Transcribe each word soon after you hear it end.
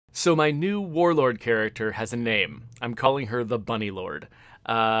So my new warlord character has a name. I'm calling her the BUNNYLORD.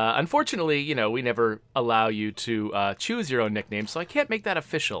 Unfortunately, you know, we never allow you to choose your own nickname, so I can't make that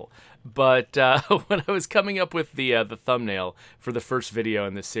official. But when I was coming up with the thumbnail for the first video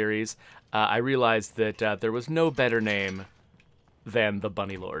in this series, I realized that there was no better name than the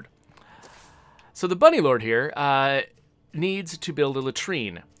BUNNYLORD. So the BUNNYLORD here needs to build a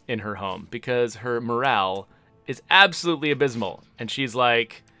latrine in her home because her morale is absolutely abysmal. And she's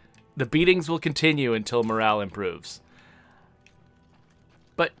like, the beatings will continue until morale improves.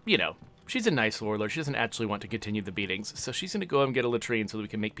 But, you know, she's a nice warlord. She doesn't actually want to continue the beatings. So she's going to go and get a latrine so that we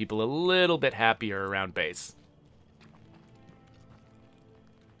can make people a little bit happier around base.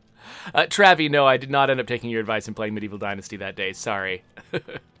 Travi, no, I did not end up taking your advice and playing Medieval Dynasty that day. Sorry.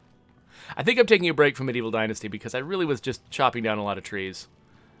 I think I'm taking a break from Medieval Dynasty because I really was just chopping down a lot of trees.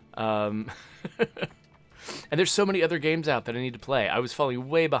 And there's so many other games out that I need to play. I was falling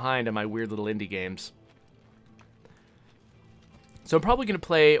way behind on my weird little indie games. So I'm probably going to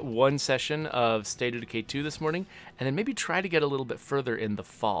play one session of State of Decay 2 this morning, and then maybe try to get a little bit further in the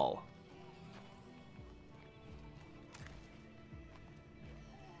fall.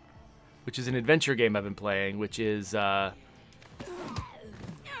 Which is an adventure game I've been playing, which is...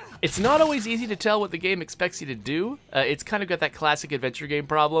 It's not always easy to tell what the game expects you to do. It's kind of got that classic adventure game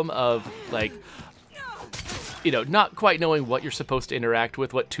problem of, like... you know, not quite knowing what you're supposed to interact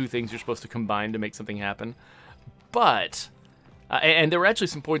with, what two things you're supposed to combine to make something happen. But, and there were actually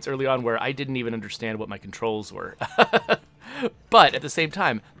some points early on where I didn't even understand what my controls were. But at the same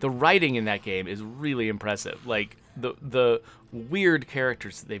time, the writing in that game is really impressive. Like, the weird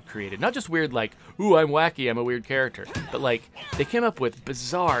characters that they've created. Not just weird like, ooh, I'm wacky, I'm a weird character. But like, they came up with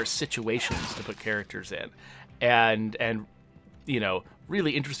bizarre situations to put characters in. And you know,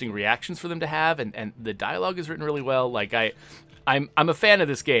 really interesting reactions for them to have, and the dialogue is written really well. Like I'm a fan of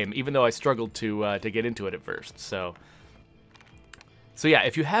this game, even though I struggled to get into it at first. So yeah,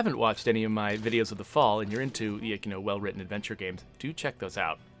 if you haven't watched any of my videos of the fall and you're into, you know, well-written adventure games, do check those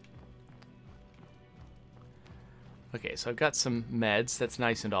out. Okay, so I've got some meds. That's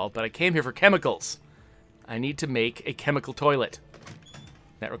nice and all, but I came here for chemicals. I need to make a chemical toilet.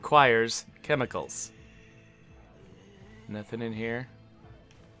 That requires chemicals. Nothing in here.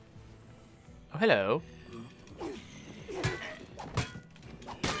 Oh, hello. So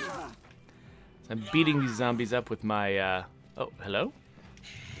I'm beating these zombies up with my, oh, hello?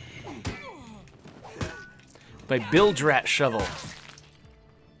 My Bildrat shovel.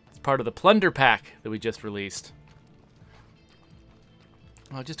 It's part of the plunder pack that we just released.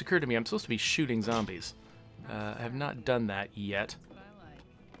 Well, it just occurred to me I'm supposed to be shooting zombies. I have not done that yet.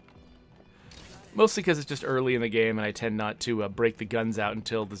 Mostly because it's just early in the game and I tend not to break the guns out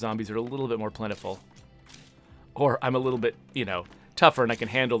until the zombies are a little bit more plentiful. Or I'm a little bit, you know, tougher and I can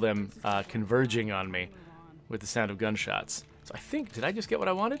handle them converging on me with the sound of gunshots. So I think, did I just get what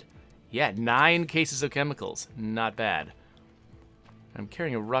I wanted? Yeah, 9 cases of chemicals. Not bad. I'm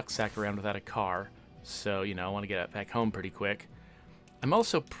carrying a rucksack around without a car, so, you know, I want to get back home pretty quick. I'm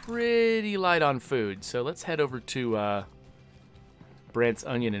also pretty light on food, so let's head over to Brant's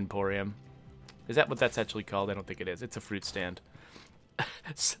Onion Emporium. Is that what that's actually called? I don't think it is. It's a fruit stand.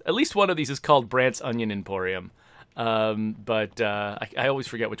 At least one of these is called Brant's Onion Emporium. But I always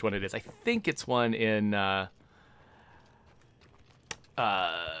forget which one it is. I think it's one in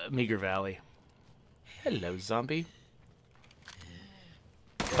Meager Valley. Hello, zombie.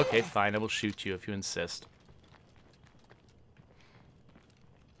 Okay, fine. I will shoot you if you insist.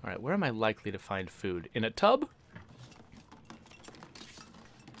 Alright, where am I likely to find food? In a tub?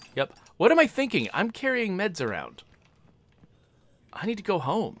 Yep. What am I thinking? I'm carrying meds around. I need to go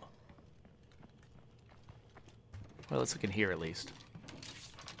home. Well, let's look in here at least.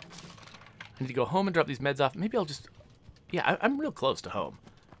 I need to go home and drop these meds off. Maybe I'll just... Yeah, I'm real close to home.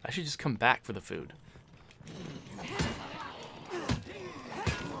 I should just come back for the food.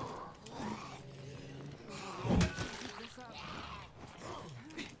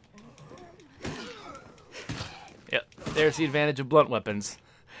 Yep, there's the advantage of blunt weapons.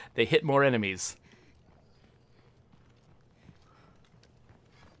 They hit more enemies.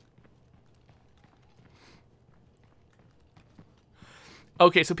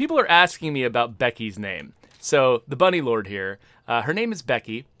 Okay, so people are asking me about Becky's name. So the BUNNYLORD here, her name is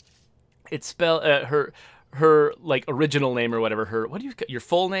Becky. It's spelled her like original name or whatever. Your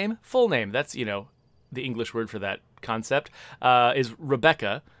full name? Full name. That's, you know, the English word for that concept. Is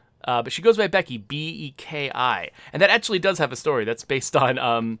Rebecca. But she goes by Becky, B-E-K-I. And that actually does have a story. That's based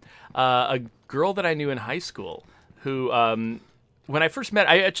on a girl that I knew in high school who, when I first met,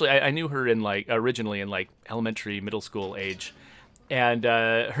 I knew her in, like, originally in, like, elementary, middle school age. and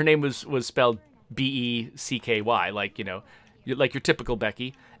her name was spelled Becky, like like your typical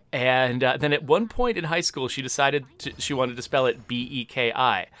Becky. And then at one point in high school, she decided she wanted to spell it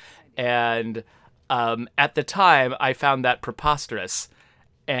Beki, and at the time I found that preposterous,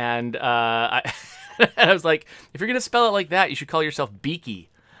 and and I was like, if you're gonna spell it like that, you should call yourself Beaky.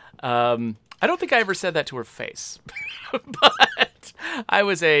 I don't think I ever said that to her face, but I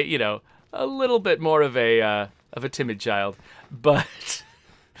was a little bit more of a timid child, but.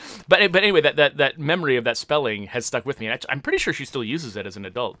 But anyway, that memory of that spelling has stuck with me. And I'm pretty sure she still uses it as an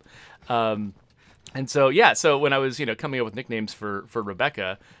adult. And so, yeah, so when I was, coming up with nicknames for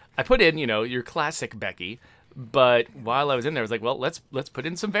Rebecca, I put in, your classic Becky. But while I was in there, I was like, well, let's put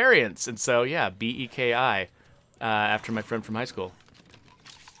in some variants. And so, yeah, Beki, after my friend from high school.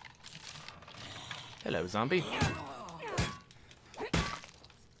 Hello, zombie.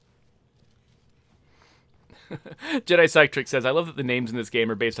 Jedi Psychic says, I love that the names in this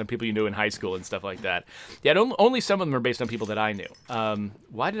game are based on people you knew in high school and stuff like that. Yeah, only some of them are based on people that I knew.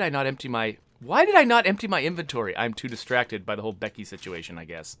 Why did I not empty my inventory? I'm too distracted by the whole Becky situation, I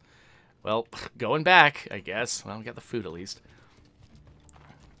guess. Well, going back, I guess. Well, we got the food at least.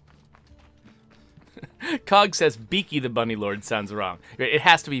 Cog says, Beaky the Bunny Lord sounds wrong. It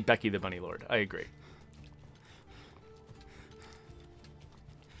has to be Becky the Bunny Lord. I agree.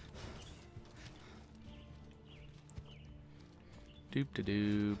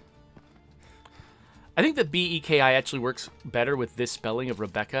 Doop-de-doop. I think the Beki actually works better with this spelling of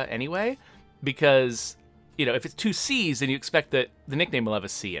Rebecca anyway, because, if it's two C's, then you expect that the nickname will have a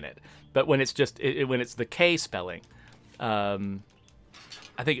C in it. But when it's just, when it's the K spelling, I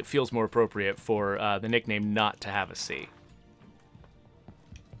think it feels more appropriate for the nickname not to have a C.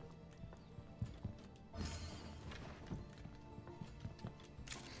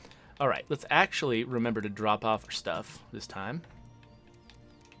 All right, let's actually remember to drop off our stuff this time.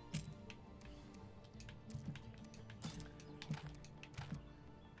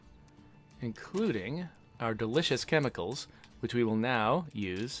 Including our delicious chemicals, which we will now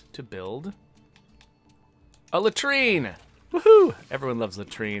use to build a latrine. Woohoo! Everyone loves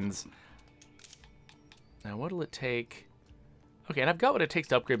latrines. Now, what'll it take? Okay, and I've got what it takes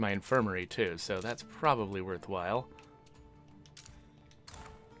to upgrade my infirmary, too, so that's probably worthwhile.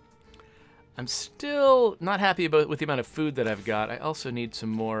 I'm still not happy with the amount of food that I've got. I also need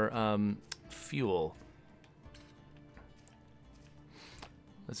some more fuel.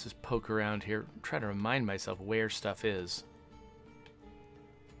 Let's just poke around here, try to remind myself where stuff is.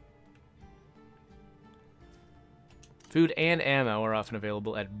 Food and ammo are often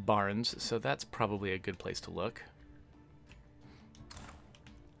available at barns, so that's probably a good place to look.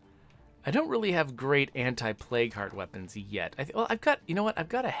 I don't really have great anti-plague heart weapons yet. Well, I've got, I've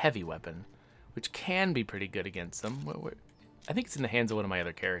got a heavy weapon, which can be pretty good against them. I think it's in the hands of one of my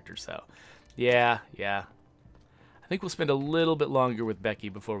other characters, though. Yeah. I think we'll spend a little bit longer with Becky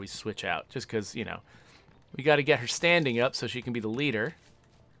before we switch out, just because, we got to get her standing up so she can be the leader.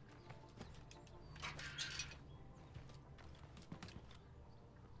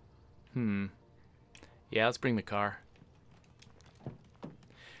 Yeah, let's bring the car.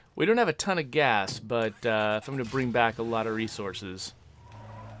 We don't have a ton of gas, but if I'm going to bring back a lot of resources,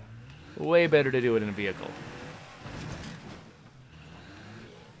 way better to do it in a vehicle.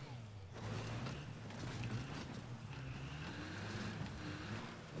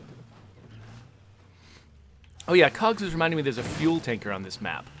 Oh yeah, Cogs is reminding me there's a fuel tanker on this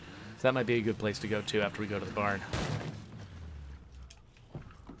map. So that might be a good place to go to after we go to the barn.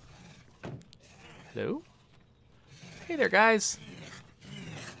 Hello? Hey there, guys.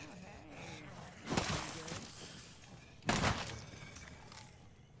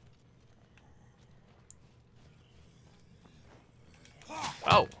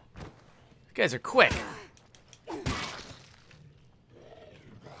 Oh. You guys are quick.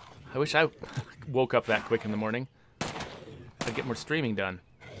 I wish I woke up that quick in the morning. I'd get more streaming done.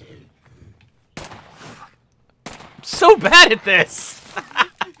 I'm so bad at this!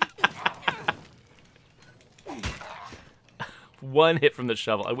 One hit from the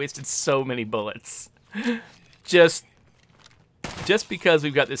shovel. I wasted so many bullets. Just because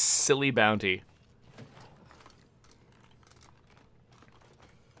we've got this silly bounty.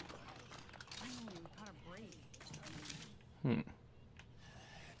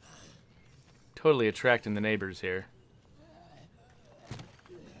 Totally attracting the neighbors here.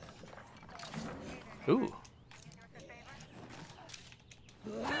 Ooh.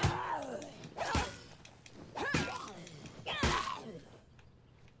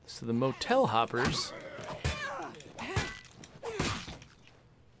 So the motel hoppers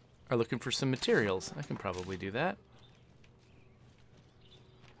are looking for some materials. I can probably do that.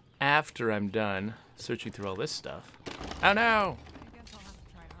 after I'm done searching through all this stuff. Oh no!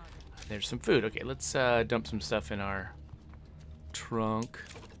 There's some food. Okay, let's dump some stuff in our trunk.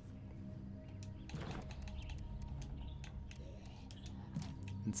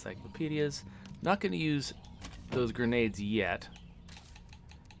 Encyclopedias. Not going to use those grenades yet.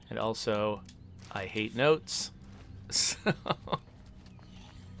 And also, I hate notes. So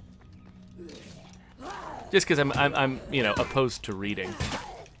just because I'm you know, opposed to reading.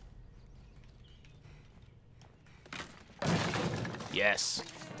 Yes.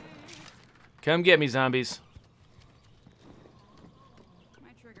 Come get me, zombies. My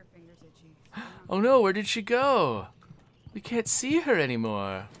trigger finger's itchy. Oh no, where did she go? We can't see her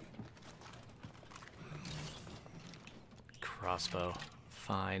anymore. Crossbow.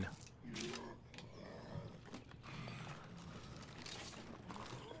 Fine.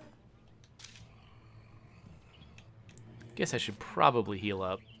 Guess I should probably heal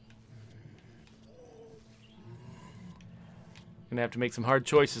up. Gonna have to make some hard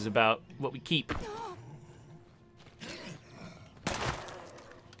choices about what we keep.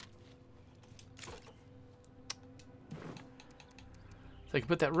 So I can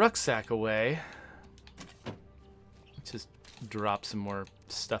put that rucksack away. Just drop some more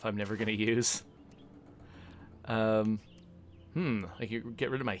stuff I'm never gonna use. I can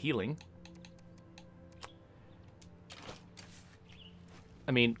get rid of my healing.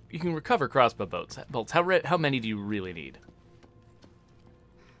 I mean, you can recover crossbow bolts. How many do you really need?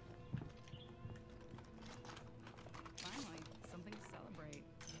 Finally, something to celebrate.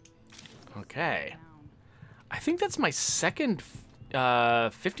 Okay. I think that's my second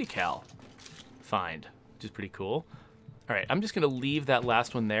 50 cal find, which is pretty cool. All right, I'm just going to leave that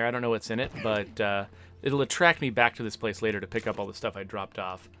last one there. I don't know what's in it, but it'll attract me back to this place later to pick up all the stuff I dropped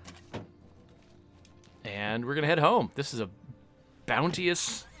off. And we're going to head home. This is a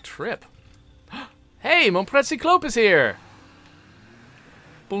bounteous trip. Hey, mon pret cyclope is here.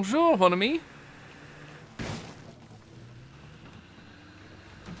 Bonjour, mon ami.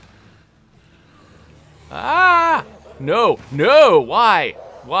 Ah! No, no, why?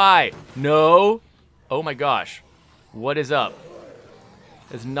 Why? No. Oh my gosh. What is up?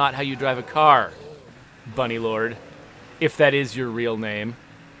 That's not how you drive a car, BUNNYLORD. If that is your real name.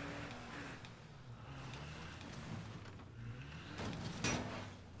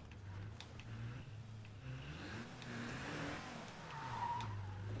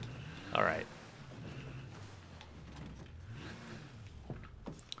 All right.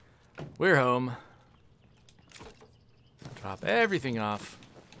 We're home. Drop everything off.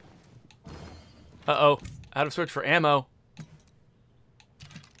 Uh-oh. Out of search for ammo.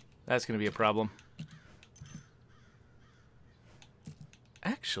 That's going to be a problem.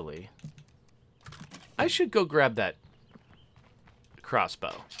 Actually, I should go grab that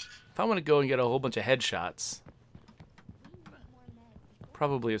crossbow. If I want to go and get a whole bunch of headshots,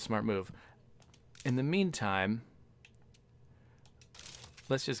 probably a smart move. In the meantime,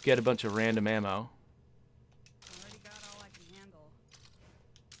 let's just get a bunch of random ammo. Already got all I can handle.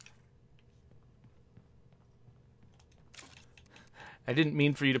 I didn't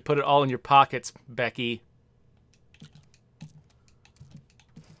mean for you to put it all in your pockets, Becky.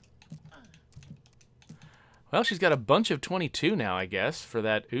 Well, she's got a bunch of 22 now, I guess, for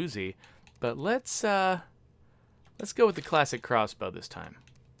that Uzi. But let's go with the classic crossbow this time.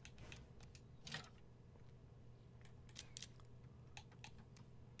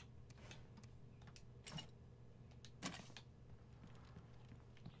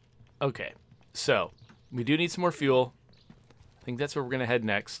 Okay, so we do need some more fuel. I think that's where we're going to head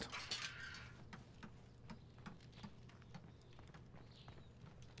next.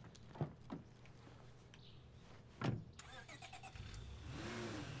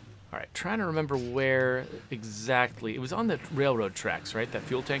 All right, trying to remember where exactly. It was on the railroad tracks, right? That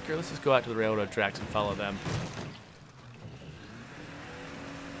fuel tanker. Let's just go out to the railroad tracks and follow them.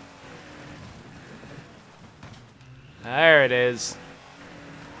 There it is.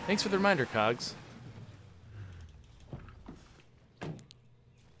 Thanks for the reminder, Cogs. I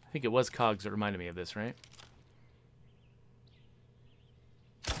think it was Cogs that reminded me of this, right?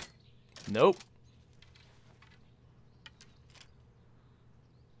 Nope.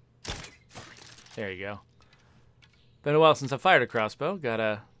 There you go. Been a while since I fired a crossbow.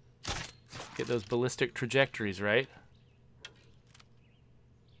 Gotta get those ballistic trajectories right.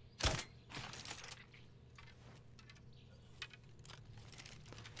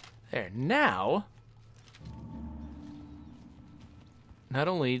 There. Now, not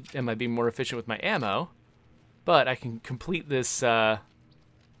only am I being more efficient with my ammo, but I can complete this.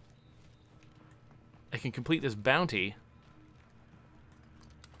 Bounty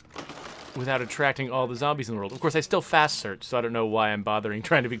without attracting all the zombies in the world. Of course, I still fast search, so I don't know why I'm bothering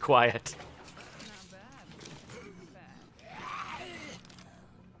trying to be quiet. Not bad.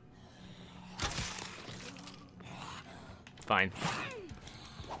 Not bad. Fine.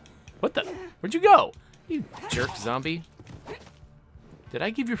 What the? Where'd you go? You jerk zombie. Did I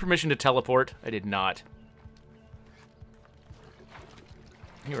give you permission to teleport? I did not.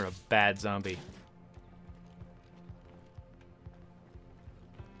 You're a bad zombie.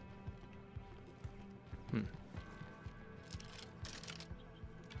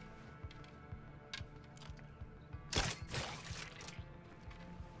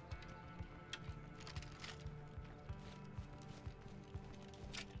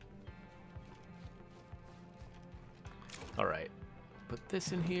 Alright. Put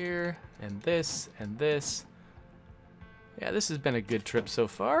this in here, and this, and this. Yeah, this has been a good trip so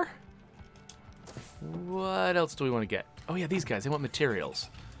far. What else do we want to get? Oh yeah, these guys, they want materials.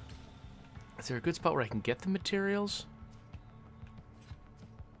 Is there a good spot where I can get the materials?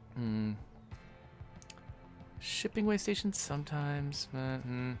 Shipping way stations sometimes.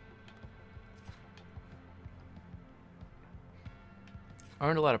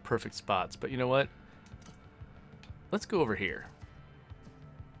 Aren't a lot of perfect spots, but you know what? Let's go over here.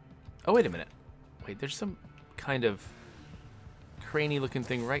 Oh, wait a minute. Wait, there's some kind of cranny looking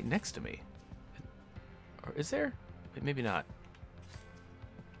thing right next to me. Or is there? Wait, maybe not.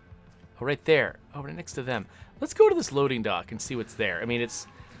 Oh, right there. Oh, right next to them. Let's go to this loading dock and see what's there. I mean, it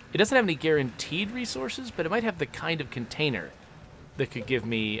doesn't have any guaranteed resources, but it might have the kind of container that could give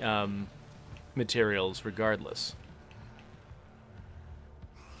me materials regardless.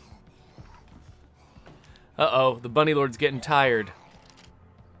 Uh-oh, the bunny lord's getting tired.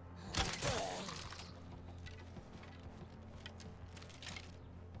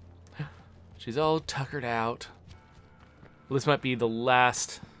 She's all tuckered out. Well, this might be the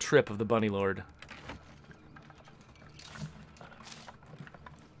last trip of the bunny lord.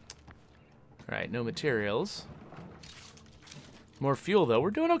 Alright, no materials. More fuel, though. We're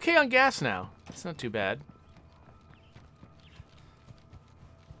doing okay on gas now. It's not too bad.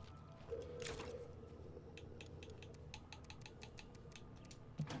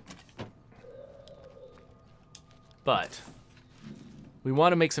 But we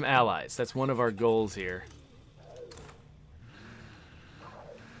want to make some allies. That's one of our goals here.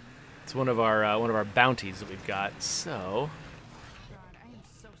 It's one of our bounties that we've got. So, God, I am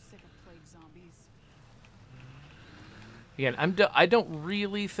so sick of plague zombies. again, I don't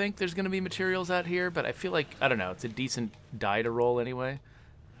really think there's going to be materials out here, but I feel like, I don't know, it's a decent die to roll anyway.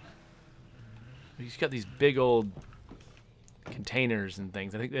 He's got these big old containers and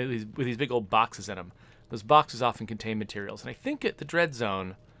things. I think with these big old boxes in them. Those boxes often contain materials. And I think at the Dread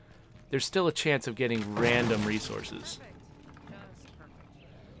Zone, there's still a chance of getting random resources. Perfect. Just perfect.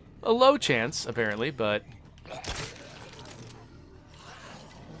 A low chance, apparently, but...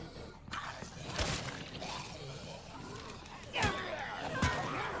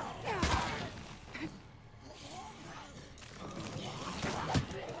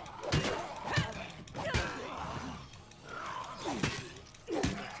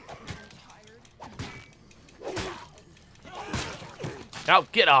 Oh,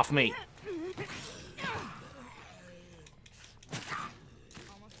 get off me!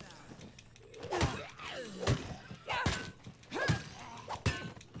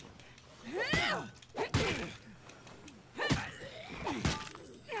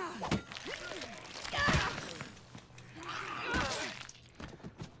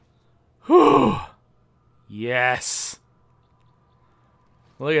 Whew! Yes!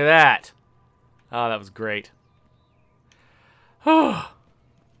 Look at that! Oh, that was great. Oh.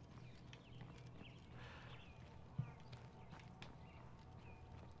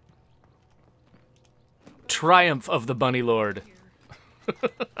 Triumph of the Bunny Lord.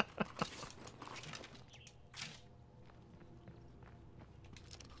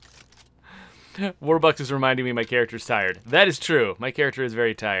 Warbucks is reminding me my character's tired. That is true. My character is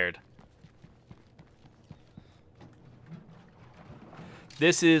very tired.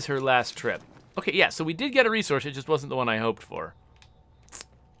 This is her last trip. Okay, yeah, so we did get a resource. It just wasn't the one I hoped for.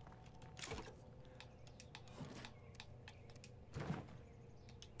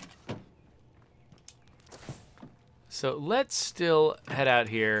 So let's still head out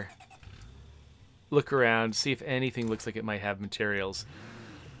here, look around, see if anything looks like it might have materials.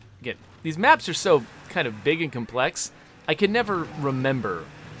 Again, these maps are so kind of big and complex, I can never remember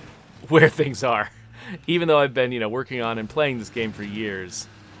where things are. Even though I've been, working on and playing this game for years.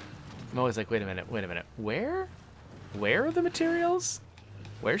 I'm always like, wait a minute. Where? Where are the materials?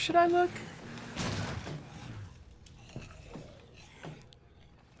 Where should I look?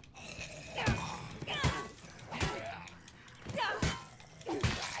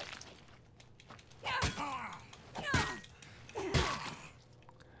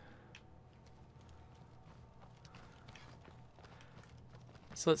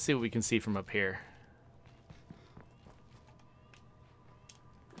 So let's see what we can see from up here.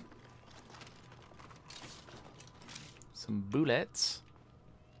 Some bullets.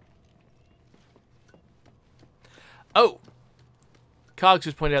 Oh! Cogs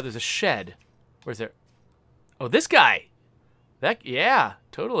just pointed out there's a shed. Where's there? Oh, this guy! Yeah,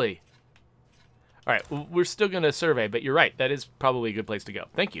 totally. Alright, we're still going to survey, but you're right. That is probably a good place to go.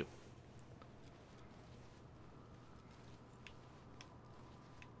 Thank you.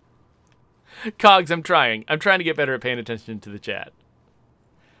 Cogs, I'm trying. I'm trying to get better at paying attention to the chat.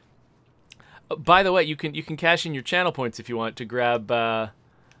 By the way, you can cash in your channel points if you want to grab some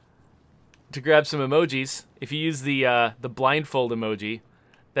emojis. If you use the blindfold emoji,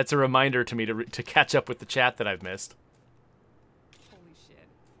 that's a reminder to me to catch up with the chat that I've missed. Holy shit.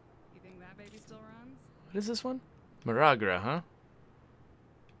 You think that baby still runs? What is this one? Maragra, huh?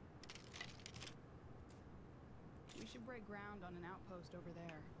 We should break ground on an outpost over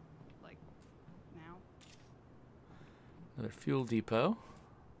there. Like, now? Another fuel depot.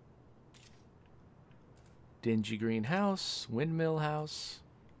 Dingy greenhouse, windmill house,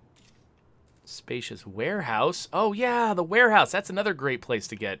 spacious warehouse. Oh yeah, the warehouse. That's another great place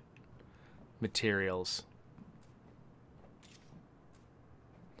to get materials.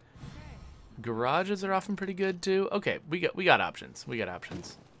 Okay. Garages are often pretty good too. Okay, we got options. We got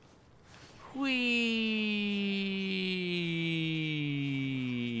options. Whee!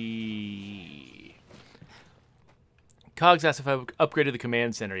 Cogs asked if I've upgraded the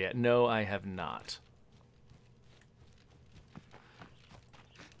command center yet. No, I have not.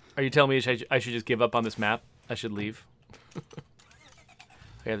 Are you telling me I should just give up on this map? I should leave? Okay,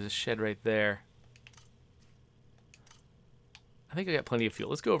 there's a shed right there. I think I got plenty of fuel.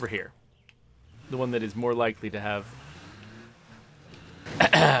 Let's go over here. The one that is more likely to have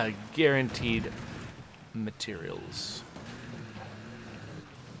guaranteed materials.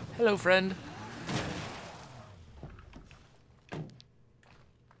 Hello, friend.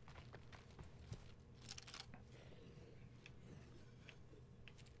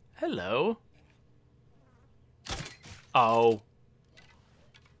 Hello. Oh.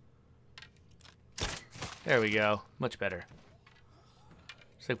 There we go. Much better.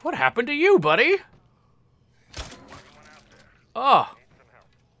 It's like, what happened to you, buddy? Oh.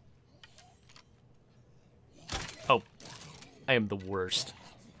 Oh. I am the worst.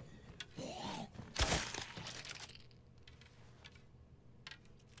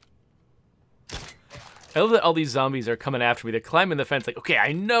 I love that all these zombies are coming after me. They're climbing the fence like, okay,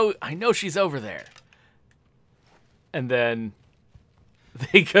 I know she's over there. And then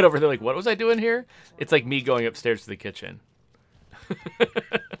they get over there like, what was I doing here? It's like me going upstairs to the kitchen. We're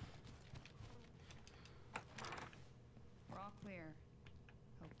all clear.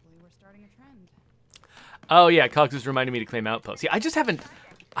 Hopefully we're starting a trend. Oh yeah, Cox was reminding me to claim outposts. Yeah, I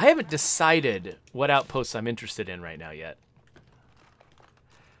haven't decided what outposts I'm interested in right now yet.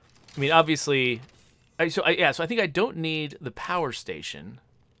 I mean, obviously, so I think I don't need the power station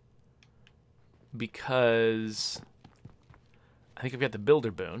because I think I've got the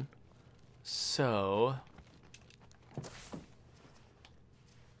builder boon. So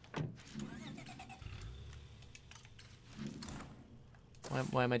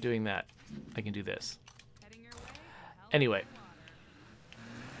why am I doing that? I can do this. Heading your way? Anyway.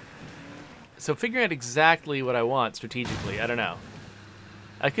 So figuring out exactly what I want strategically, I don't know.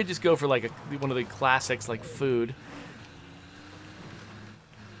 I could just go for like one of the classics like food.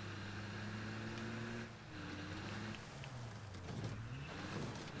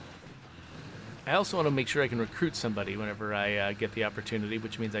 I also want to make sure I can recruit somebody whenever I get the opportunity,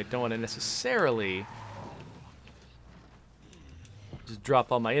 which means I don't want to necessarily just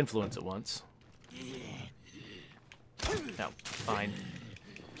drop all my influence at once. No, fine.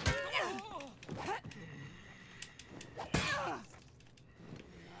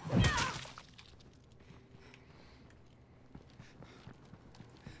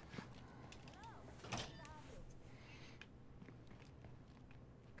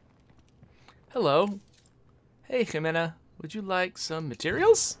 Hello. Hey, Jimena. Would you like some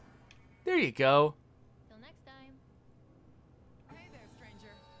materials? There you go. Till next time. Hey there,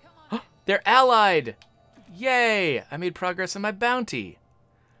 stranger. Come on. They're allied! Yay! I made progress on my bounty.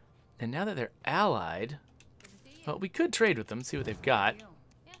 And now that they're allied, Good to see you. well, we could trade with them, see what they've got. Deal.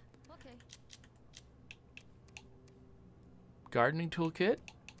 Yeah, okay. Gardening toolkit.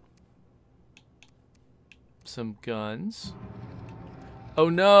 Some guns. Oh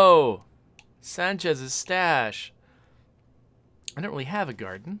no! Sanchez's stash. I don't really have a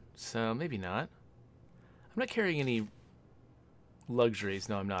garden, so maybe not. I'm not carrying any luxuries.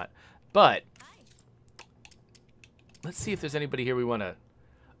 No, I'm not. But let's see if there's anybody here we want to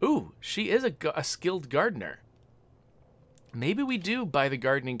Ooh, she is a skilled gardener. Maybe we do buy the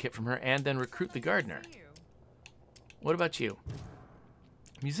gardening kit from her and then recruit the gardener. What about you?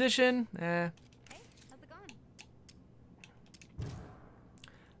 Musician? Eh. Hey, how's it going?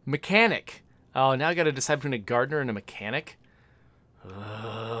 Mechanic. Oh, now I gotta decide between a gardener and a mechanic?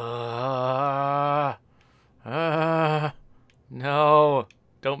 No.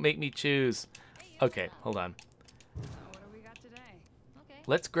 Don't make me choose. Okay, hold on. So what do we got today? Okay.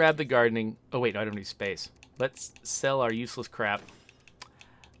 Let's grab the gardening. Oh, wait, I don't need space. Let's sell our useless crap.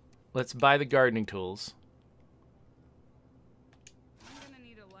 Let's buy the gardening tools. I'm gonna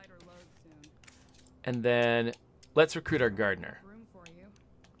need a lighter load soon. And then let's recruit our gardener. Room for you.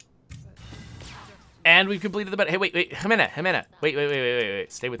 But just And we've completed the button. Hey, wait. Jimena.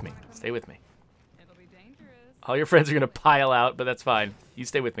 Wait. Stay with me. it'll be dangerous. All your friends are going to pile out, but that's fine. You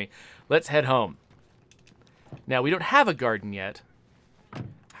stay with me. Let's head home. Now, we don't have a garden yet.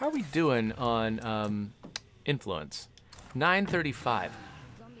 How are we doing on influence? 935.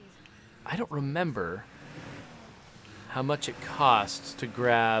 Zombies. I don't remember how much it costs to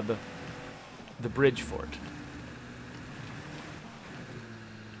grab the bridge fort.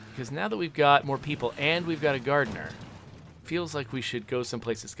 Because now that we've got more people and we've got a gardener, feels like we should go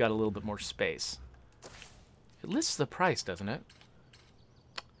someplace that's got a little bit more space. It lists the price, doesn't it?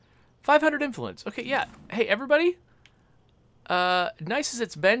 500 influence. Okay, yeah. Hey, everybody. Nice as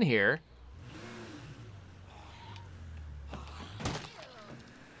it's been here.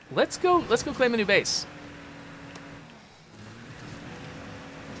 Let's go claim a new base.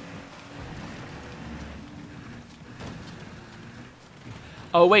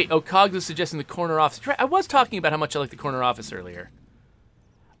 Oh, wait. Oh, Cogs is suggesting the corner office. I was talking about how much I like the corner office earlier.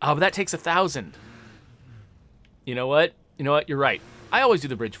 Oh, but that takes 1,000. You know what? You're right. I always do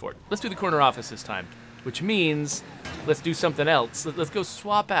the bridge fort. Let's do the corner office this time. Which means, let's do something else. Let's go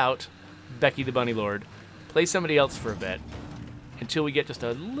swap out Becky the Bunny Lord. Play somebody else for a bit. Until we get just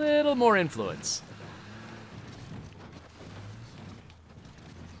a little more influence.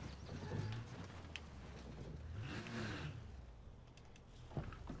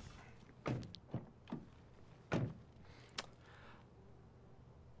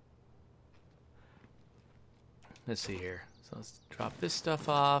 Let's see here. So let's drop this stuff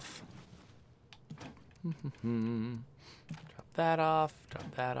off. Drop that off.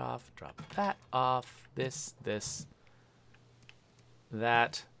 Drop that off. Drop that off. This.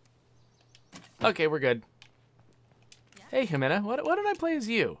 That. Okay, we're good. Hey, Jimena. Why don't I play as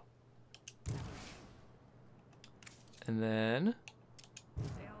you? And then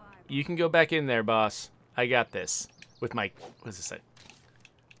Stay alive. you can go back in there, boss. I got this. With my, what does this say?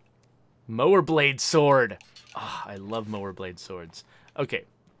 Mower blade sword. Ah, I love mower blade swords. Okay,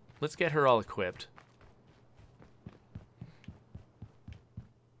 let's get her all equipped.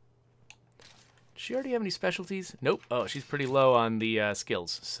 Does she already have any specialties? Nope. Oh, she's pretty low on the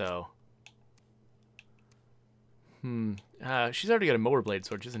skills, so. She's already got a mower blade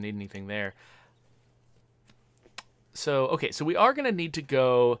sword. She doesn't need anything there. So, okay, so we are going to need to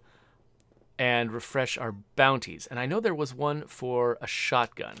go and refresh our bounties. And I know there was one for a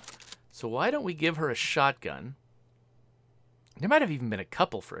shotgun. So why don't we give her a shotgun? There might have even been a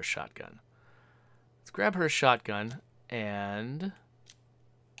couple for a shotgun. Let's grab her a shotgun and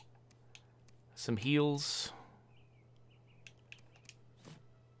some heals.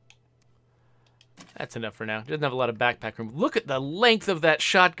 That's enough for now. Doesn't have a lot of backpack room. Look at the length of that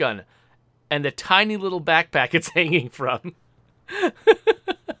shotgun and the tiny little backpack it's hanging from.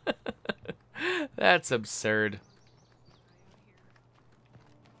 That's absurd.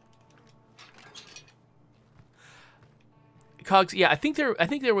 Cogs, yeah, I think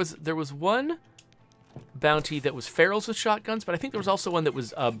there was one bounty that was ferals with shotguns, but I think there was also one that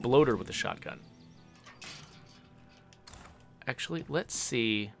was a bloater with a shotgun. Actually, let's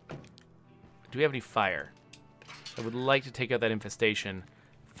see. Do we have any fire? I would like to take out that infestation.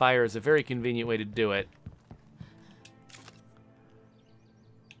 Fire is a very convenient way to do it.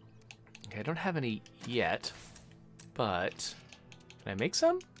 Okay, I don't have any yet, but can I make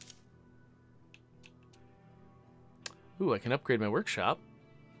some? Ooh, I can upgrade my workshop.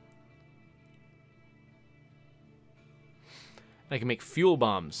 I can make fuel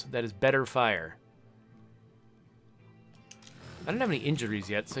bombs. That is better fire. I don't have any injuries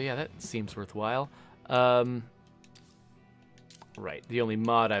yet, so yeah, that seems worthwhile. Right, the only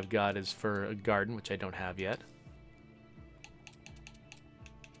mod I've got is for a garden, which I don't have yet.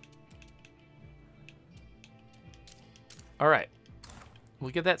 Alright. We'll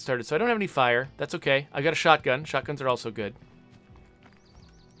get that started. So I don't have any fire. That's okay. I got a shotgun. Shotguns are also good.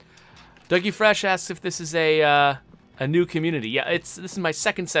 Dougie Fresh asks if this is a A new community. Yeah, this is my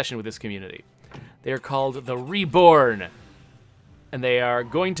second session with this community. They are called the Reborn. And they are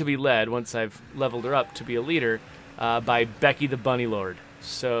going to be led, once I've leveled her up to be a leader, by Becky the BUNNYLORD.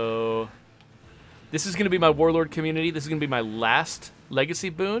 So this is going to be my Warlord community. This is going to be my last legacy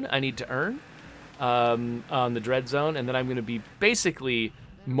boon I need to earn on the Dread Zone. And then I'm going to be basically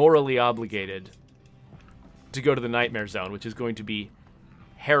morally obligated to go to the Nightmare Zone, which is going to be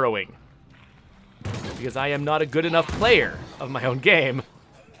harrowing. Because I am not a good enough player of my own game.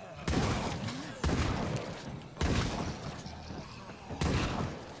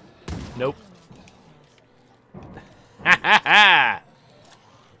 Nope. Ha ha ha!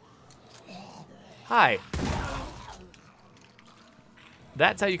 Hi.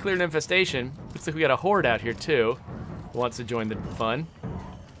 That's how you clear an infestation. Looks like we got a horde out here too. Who wants to join the fun?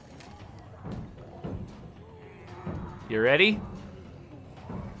 You ready?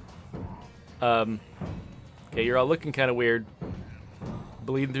 Okay, you're all looking kind of weird.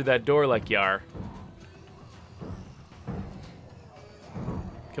 Bleeding through that door like you are.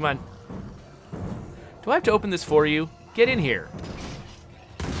 Come on. Do I have to open this for you? Get in here.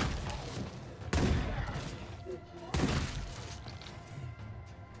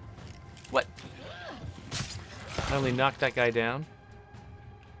 What? I only knocked that guy down.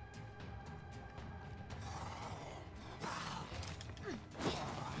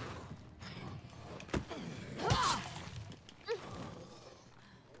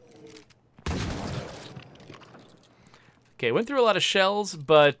 Okay, went through a lot of shells,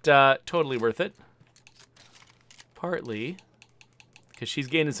 but totally worth it. Partly because she's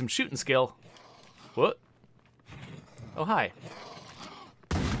gaining some shooting skill. What? Oh, hi.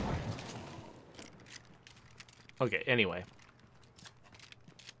 Okay, anyway.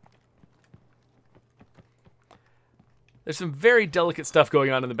 There's some very delicate stuff going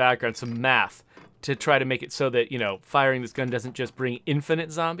on in the background, some math, to try to make it so that, you know, firing this gun doesn't just bring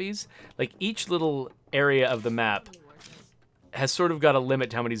infinite zombies. Like, each little area of the map has sort of got a limit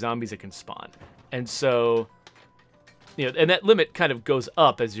to how many zombies it can spawn. And so, you know, and that limit kind of goes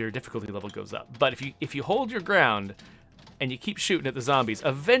up as your difficulty level goes up. But if you hold your ground and you keep shooting at the zombies,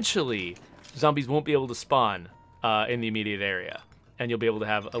 eventually zombies won't be able to spawn in the immediate area, and you'll be able to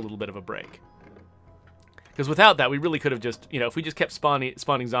have a little bit of a break. Because without that, we really could have just, you know, if we just kept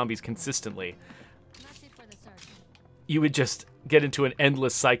spawning zombies consistently, you would just get into an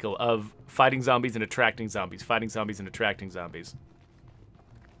endless cycle of fighting zombies and attracting zombies, fighting zombies and attracting zombies.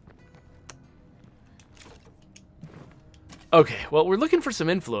 Okay, well, we're looking for some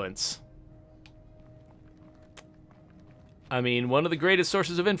influence. I mean, one of the greatest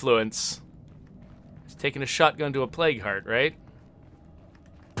sources of influence is taking a shotgun to a plague heart, right?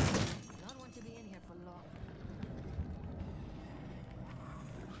 Don't want to be in here for long.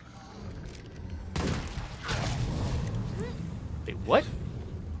 Wait, what?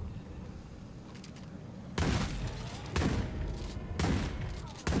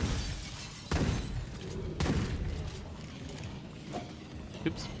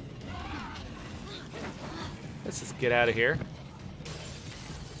 Oops. Let's just get out of here.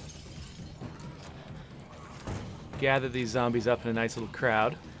 Gather these zombies up in a nice little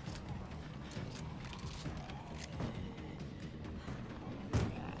crowd.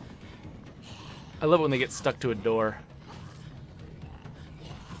 I love it when they get stuck to a door.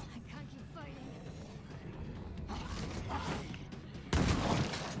 I can't keep fighting.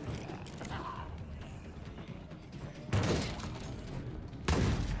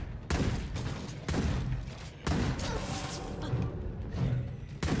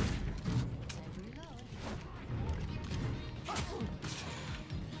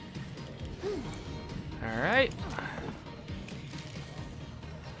 Alright.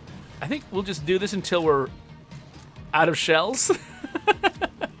 I think we'll just do this until we're out of shells.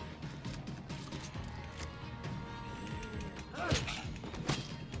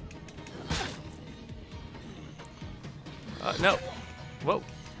 No. Whoa.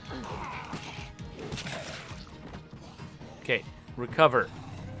 Okay, recover.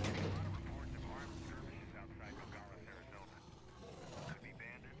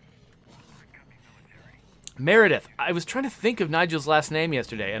 Meredith. I was trying to think of Nigel's last name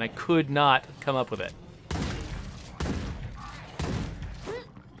yesterday, and I could not come up with it.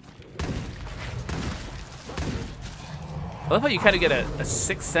 I love how you kind of get a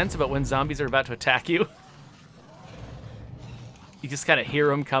sixth sense about when zombies are about to attack you. You just kind of hear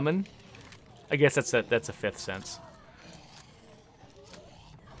them coming. I guess that's a fifth sense.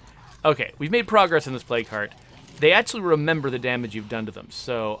 Okay, we've made progress in this plague heart. They actually remember the damage you've done to them,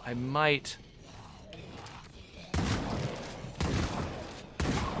 so I might...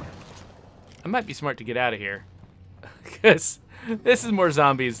 be smart to get out of here. because this is more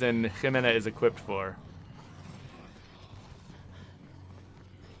zombies than Jimena is equipped for.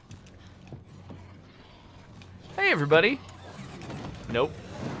 Hey, everybody. Nope.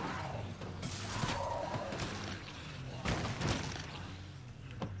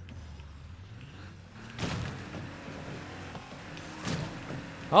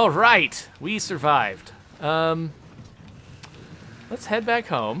 All right, we survived. Let's head back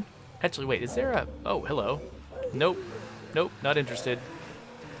home. Actually, wait, is there a... Oh, hello. Nope. Nope, not interested.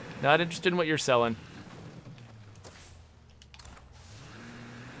 Not interested in what you're selling.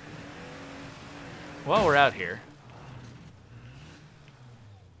 While we're out here,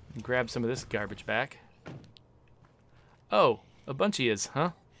 grab some of this garbage back. Oh, a bunch he is, huh?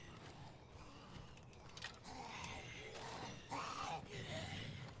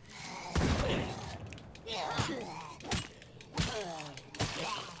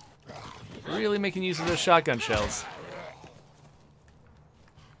 Really making use of those shotgun shells.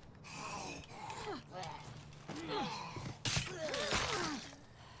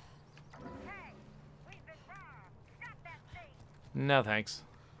 No, thanks.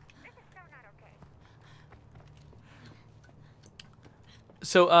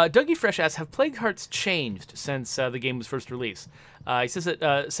 So, Dougie Fresh asks, have Plague Hearts changed since the game was first released? He says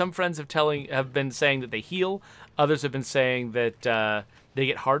that some friends have been saying that they heal. Others have been saying that they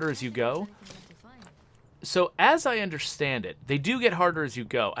get harder as you go. So, as I understand it, they do get harder as you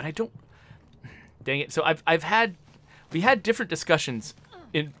go. And I don't... Dang it. So, we had different discussions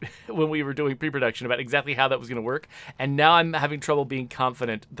when we were doing pre-production about exactly how that was going to work. And now I'm having trouble being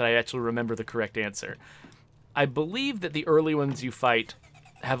confident that I actually remember the correct answer. I believe that the early ones you fight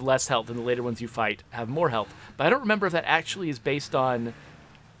have less health and the later ones you fight have more health. But I don't remember if that actually is based on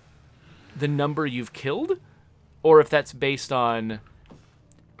the number you've killed or if that's based on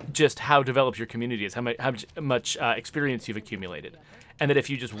just how developed your community is, how much experience you've accumulated. And that if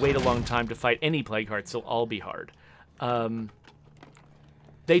you just wait a long time to fight any Plague Hearts, they'll all be hard.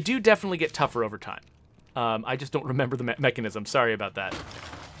 They do definitely get tougher over time. I just don't remember the mechanism. Sorry about that.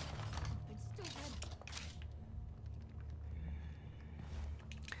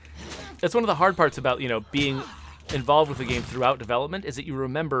 That's one of the hard parts about, being involved with the game throughout development is that you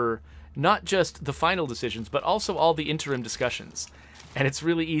remember not just the final decisions, but also all the interim discussions. And it's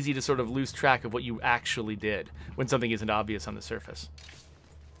really easy to sort of lose track of what you actually did when something isn't obvious on the surface.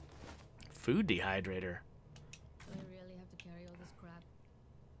 Food dehydrator. Do I really have to carry all this crap?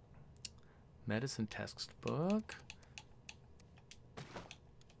 Medicine textbook.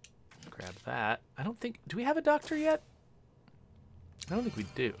 Grab that. I don't think... Do we have a doctor yet? I don't think we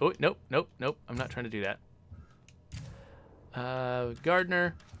do. Oh, nope, nope, nope. I'm not trying to do that.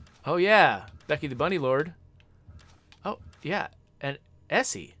 Gardener. Oh, yeah. Becky the Bunny Lord. Oh, yeah. And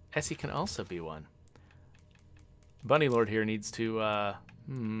Essie. Essie can also be one. Bunny Lord here needs to,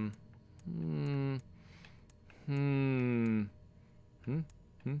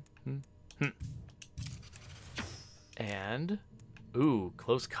 And, ooh,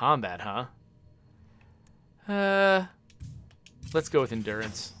 close combat, huh? Let's go with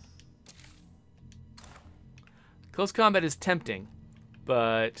endurance. Close combat is tempting,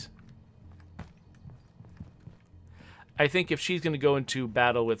 but I think if she's going to go into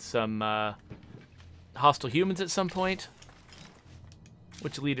battle with some hostile humans at some point,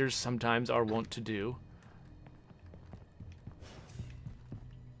 which leaders sometimes are wont to do,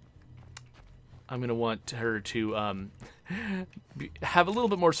 I'm going to want her to have a little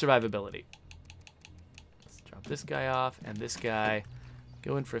bit more survivability. Let's drop this guy off and this guy.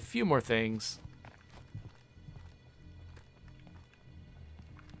 Go in for a few more things.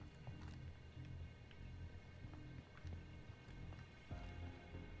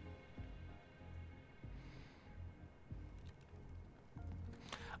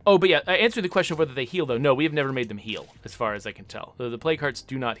 Oh, but yeah, answering the question of whether they heal, though, no, we have never made them heal, as far as I can tell. The Plague Hearts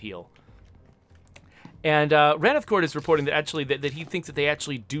do not heal. And Raneth Cord is reporting that actually that he thinks that they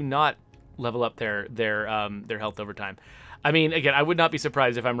actually do not level up their health over time. I mean, again, I would not be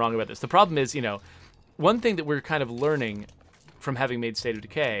surprised if I'm wrong about this. The problem is, one thing that we're kind of learning from having made State of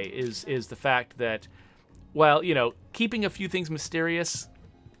Decay is the fact that while, keeping a few things mysterious,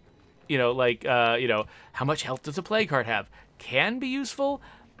 like, how much health does a Plague Heart have, can be useful.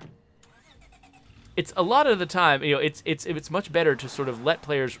 It's a lot of the time, it's much better to sort of let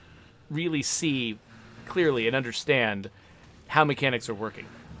players really see clearly and understand how mechanics are working,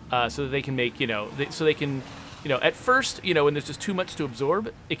 so that they can make, at first, when there's just too much to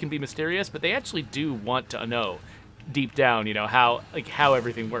absorb, it can be mysterious, but they actually do want to know deep down, how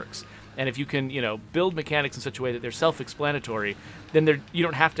everything works. And if you can, you know, build mechanics in such a way that they're self-explanatory, then you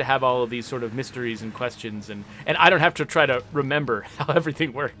don't have to have all of these sort of mysteries and questions, and I don't have to try to remember how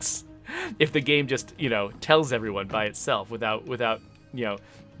everything works. If the game just, you know, tells everyone by itself without you know,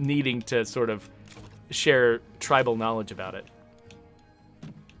 needing to sort of share tribal knowledge about it.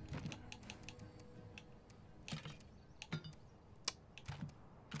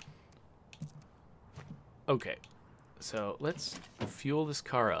 Okay, so let's fuel this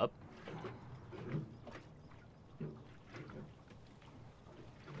car up.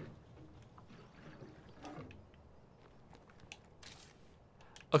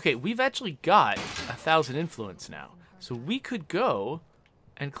 Okay, we've actually got 1,000 influence now, so we could go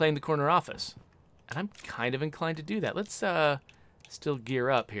and claim the corner office. And I'm kind of inclined to do that. Let's still gear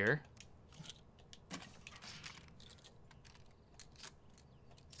up here.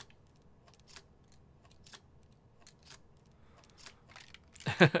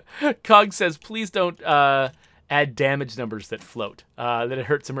 Cog says, please don't add damage numbers that float, that it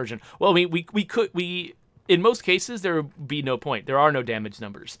hurts immersion. Well, we in most cases, there would be no point. There are no damage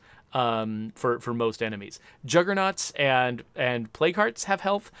numbers for most enemies. Juggernauts and Plague Hearts have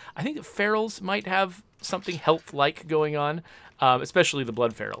health. I think that Ferals might have something health-like going on, especially the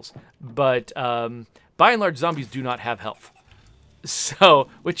Blood Ferals. But by and large, zombies do not have health. So,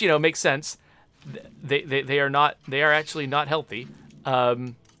 which, you know, makes sense. They are actually not healthy.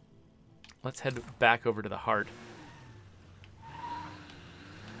 Let's head back over to the heart.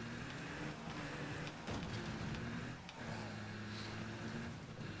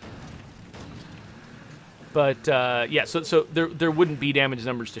 But yeah, so there wouldn't be damage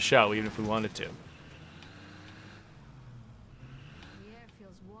numbers to show even if we wanted to. The air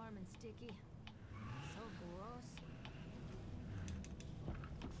feels warm and sticky. So gross.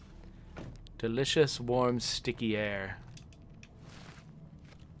 Delicious, warm, sticky air.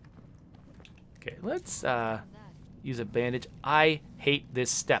 Okay, let's use a bandage. I hate this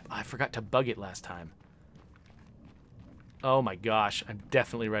step. I forgot to bug it last time. Oh my gosh, I'm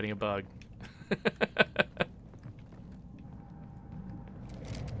definitely writing a bug.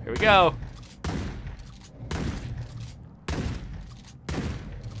 Here we go.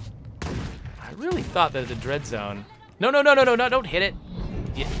 I really thought that the dread zone. No, don't hit it.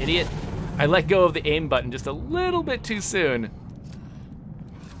 You idiot. I let go of the aim button just a little bit too soon.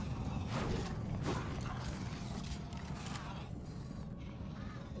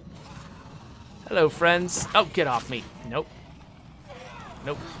 Hello, friends. Oh, get off me. Nope.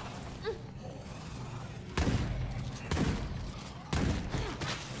 Nope.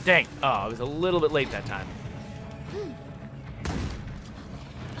 Dang. Oh, I was a little bit late that time.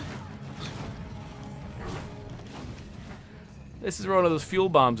 This is where one of those fuel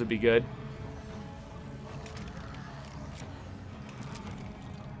bombs would be good.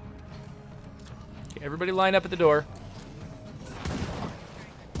 Okay, everybody line up at the door.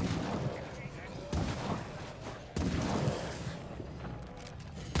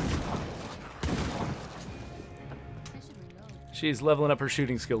 She's leveling up her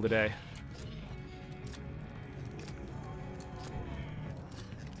shooting skill today.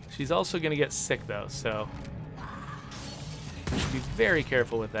 She's also going to get sick, though, so should be very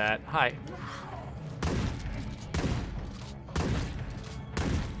careful with that. Hi.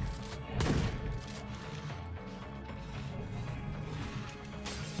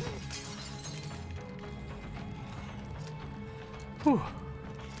 Whew.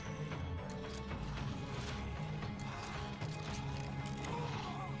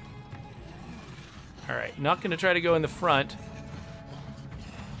 All right, not going to try to go in the front.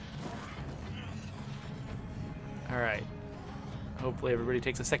 All right. Hopefully everybody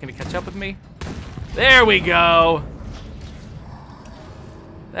takes a second to catch up with me. There we go.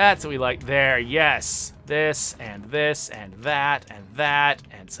 That's what we like there. Yes. This and this and that and that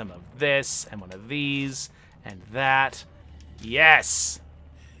and some of this and one of these and that. Yes.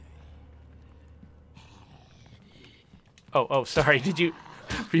 Oh, sorry.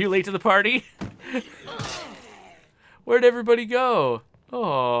 Were you late to the party? Where'd everybody go?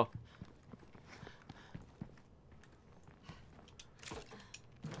 Oh.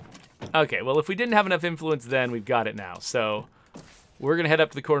 Okay, well, if we didn't have enough influence then, we've got it now. So we're going to head up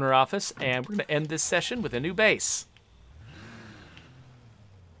to the corner office, and we're going to end this session with a new base.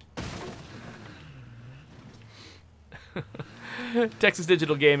 Texas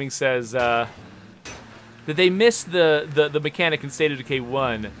Digital Gaming says that they missed the mechanic in State of Decay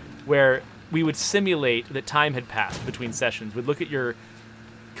 1 where we would simulate that time had passed between sessions. We'd look at your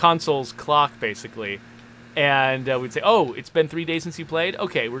console's clock, basically, and we'd say, oh, it's been 3 days since you played?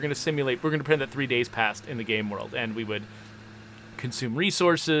 Okay, we're going to simulate, we're going to pretend that 3 days passed in the game world, and we would consume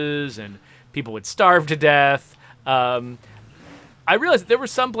resources and people would starve to death. I realized that there were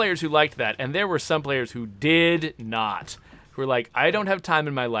some players who liked that, and there were some players who did not. Who were like, I don't have time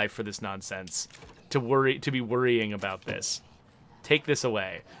in my life for this nonsense to be worrying about this. Take this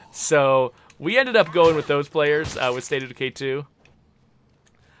away. So we ended up going with those players with State of Decay 2.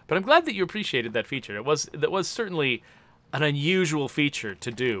 But I'm glad that you appreciated that feature. That was certainly an unusual feature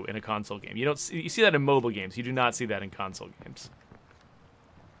to do in a console game. You see that in mobile games. You do not see that in console games.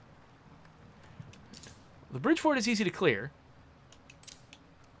 The bridge fort is easy to clear.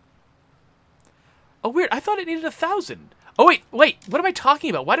 Oh, weird. I thought it needed 1,000. Oh, wait. What am I talking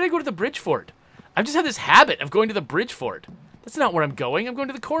about? Why did I go to the bridge fort? I just have this habit of going to the bridge fort. That's not where I'm going. I'm going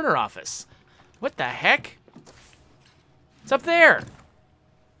to the corner office. What the heck? It's up there.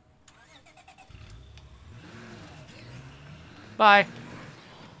 Bye.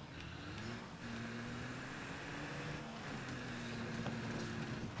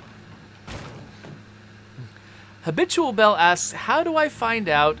 Habitual Bell asks, how do I find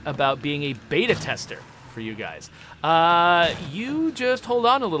out about being a beta tester for you guys? You just hold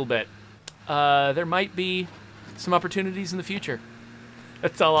on a little bit. There might be some opportunities in the future.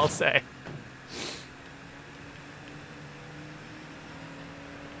 That's all I'll say.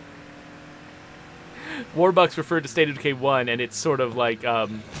 Warbucks referred to State of Decay 1, and it's sort of like,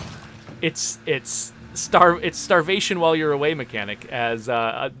 it's starvation while you're away mechanic as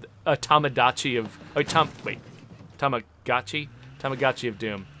a Tamagotchi of... Oh, Tamagotchi of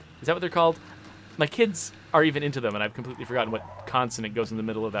Doom. Is that what they're called? My kids are even into them, and I've completely forgotten what consonant goes in the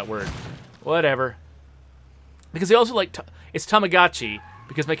middle of that word. Whatever. Because they also like... It's Tamagotchi,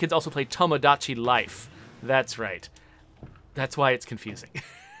 because my kids also play Tomodachi Life. That's right. That's why it's confusing.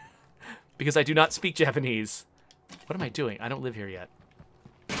 Because I do not speak Japanese. What am I doing? I don't live here yet.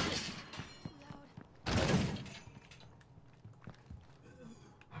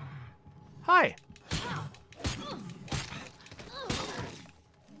 Hi.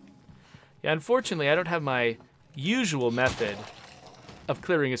 Yeah, unfortunately, I don't have my usual method of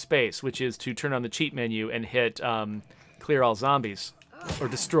clearing a space, which is to turn on the cheat menu and hit clear all zombies, or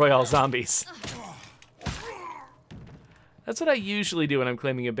destroy all zombies. That's what I usually do when I'm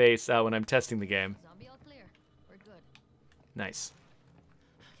claiming a base when I'm testing the game. Zombie all clear. We're good. Nice.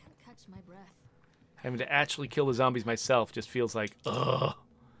 Can't catch my breath. Having to actually kill the zombies myself just feels like, ugh.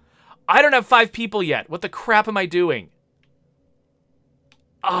 I don't have 5 people yet. What the crap am I doing?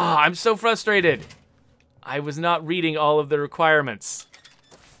 Ah, I'm so frustrated. I was not reading all of the requirements.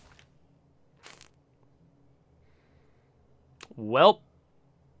 Welp.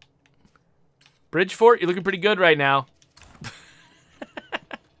 Bridge fort, you're looking pretty good right now.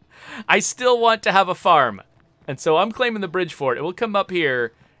 I still want to have a farm. And so I'm claiming the bridge fort. And we'll come up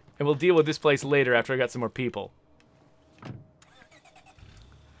here and we'll deal with this place later after I got some more people.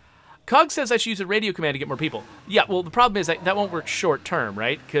 Cog says I should use a radio command to get more people. Yeah, well, the problem is that won't work short term,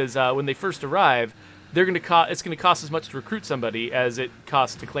 right? Because when they first arrive, it's going to cost as much to recruit somebody as it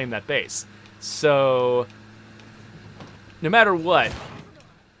costs to claim that base. So, no matter what,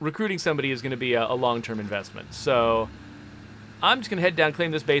 recruiting somebody is going to be a long-term investment. So, I'm just going to head down and claim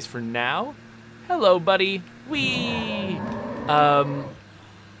this base for now. Hello, buddy. Whee!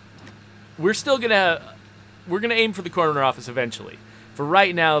 We're going to aim for the corner office eventually. For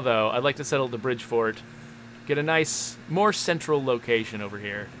right now, though, I'd like to settle the bridge fort, get a nice, more central location over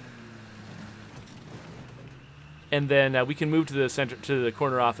here. And then we can move to the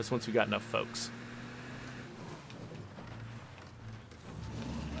corner office once we got enough folks.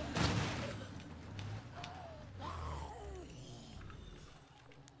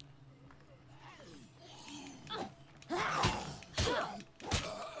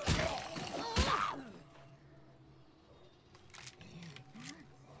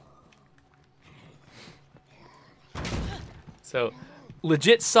 So,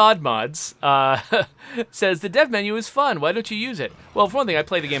 legit sod mods says the dev menu is fun. Why don't you use it? Well, for one thing, I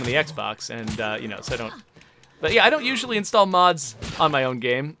play the game on the Xbox, and so I don't. But yeah, I don't usually install mods on my own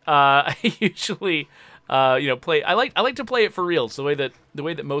game. I usually, play. I like to play it for real. It's the way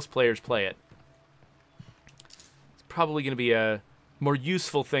that most players play it. It's probably going to be a more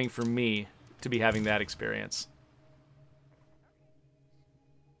useful thing for me to be having that experience.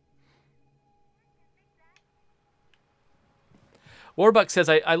 Warbuck says,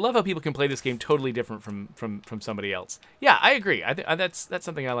 I love how people can play this game totally different from somebody else. Yeah, I agree. That's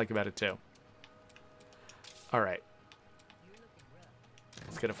something I like about it, too. All right.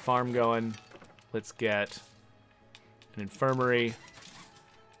 Let's get a farm going. Let's get an infirmary.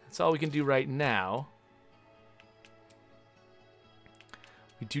 That's all we can do right now.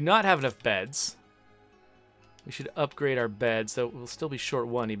 We do not have enough beds. We should upgrade our beds, so we'll still be short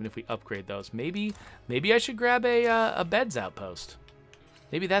 1 even if we upgrade those. Maybe I should grab a beds outpost.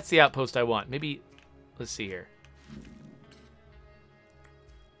 Maybe that's the outpost I want. Maybe, let's see here.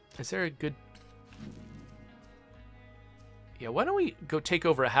 Is there a good... Yeah, why don't we go take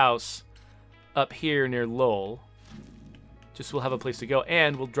over a house up here near Lowell. Just so we'll have a place to go,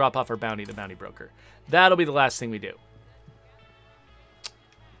 and we'll drop off our bounty, the bounty broker. That'll be the last thing we do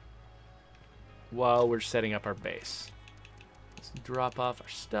while we're setting up our base. Let's drop off our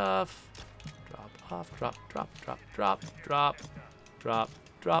stuff. Drop off, drop, drop, drop, drop, drop, drop,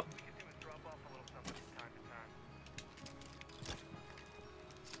 drop.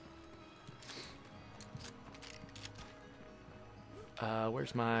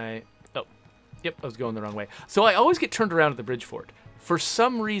 Where's my... Oh, yep, I was going the wrong way. So I always get turned around at the bridge fort. For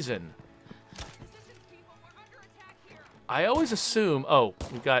some reason, I always assume... Oh,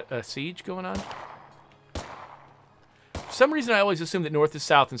 we've got a siege going on? For some reason, I always assume that north is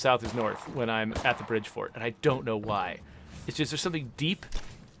south and south is north when I'm at the bridge fort, and I don't know why. It's just there's something deep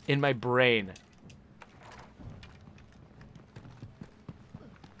in my brain.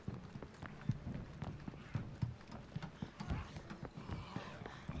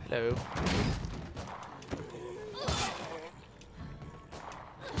 Hello.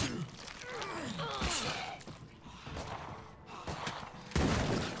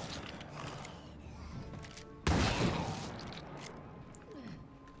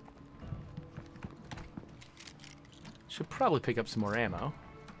 Should probably pick up some more ammo.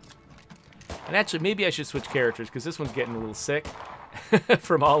 And actually, maybe I should switch characters, because this one's getting a little sick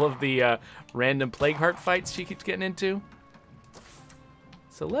from all of the random Plague Heart fights she keeps getting into.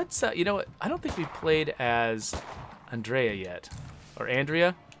 So let's, you know what? I don't think we've played as Andrea yet. Or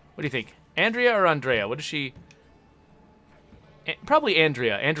Andrea? What do you think? Andrea or Andrea? What is she? Probably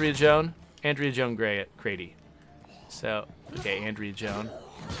Andrea. Andrea Joan? Andrea Joan Grady. So, okay, Andrea Joan.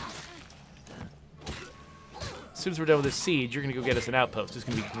 As soon as we're done with this siege, you're going to go get us an outpost. It's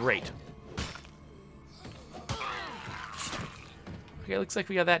going to be great. Okay, looks like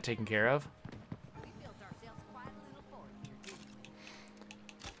we got that taken care of.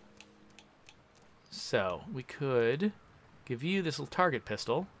 So, we could give you this little target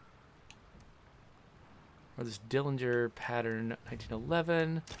pistol. Or this Dillinger pattern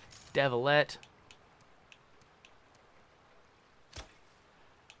 1911. Devilette.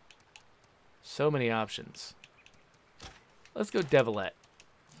 So many options. Let's go Devilette.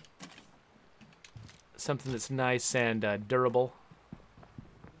 Something that's nice and durable.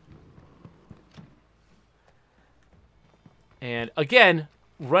 And again,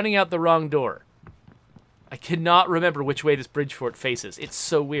 running out the wrong door. I cannot remember which way this bridge fort faces. It's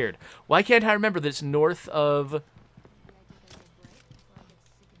so weird. Why can't I remember that it's north of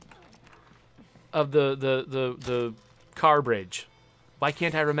the car bridge? Why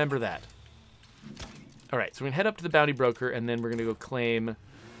can't I remember that? All right, so we're going to head up to the bounty broker, and then we're going to go claim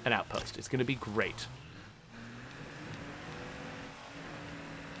an outpost. It's going to be great.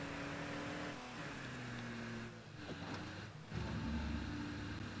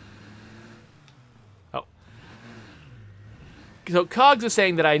 Oh. So Cogs is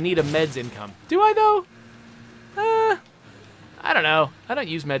saying that I need a meds income. Do I, though? I don't know. I don't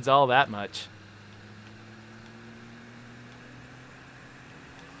use meds all that much.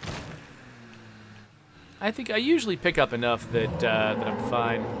 I think I usually pick up enough that I'm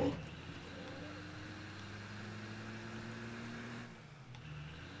fine.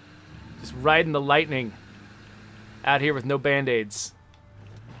 Just riding the lightning out here with no band-aids.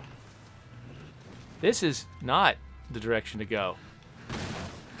 This is not the direction to go.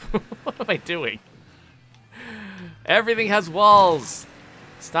 What am I doing? Everything has walls.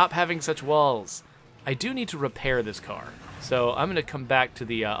 Stop having such walls. I do need to repair this car. So I'm going to come back to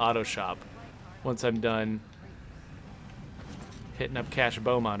the auto shop once I'm done hitting up Cash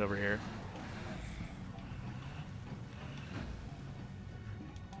Beaumont over here.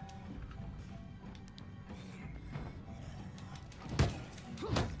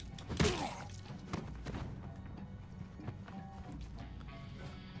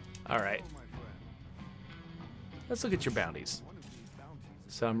 All right. Let's look at your bounties.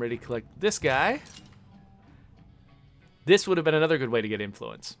 So I'm ready to collect this guy. This would have been another good way to get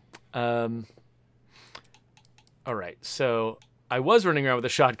influence. All right, so I was running around with a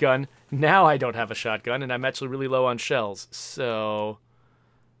shotgun. Now I don't have a shotgun, and I'm actually really low on shells. So,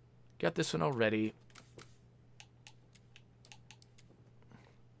 got this one already.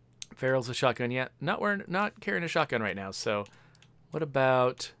 Farrell's a shotgun yet? Not carrying a shotgun right now. So, what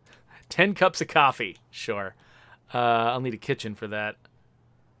about 10 cups of coffee? Sure. I'll need a kitchen for that.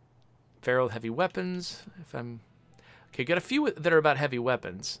 Feral heavy weapons. If I'm okay, got a few that are about heavy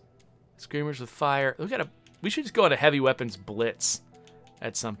weapons. Screamers with fire. We should just go on a heavy weapons blitz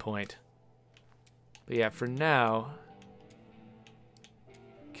at some point. But yeah, for now,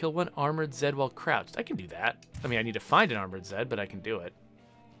 kill one armored Zed while crouched. I can do that. I mean, I need to find an armored Zed, but I can do it.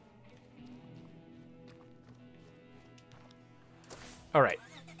 All right,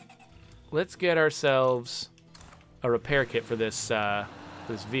 let's get ourselves a repair kit for this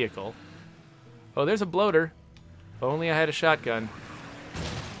this vehicle. Oh, there's a bloater. If only I had a shotgun.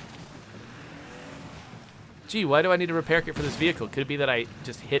 Gee, why do I need a repair kit for this vehicle? Could it be that I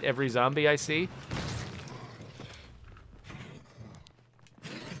just hit every zombie I see?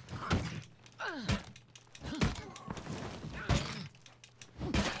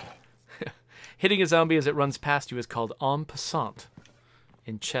 Hitting a zombie as it runs past you is called en passant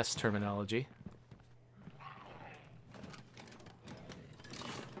in chess terminology.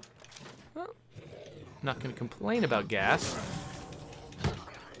 Well, not going to complain about gas.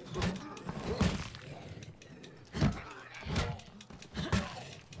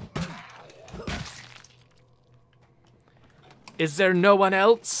 Is there no one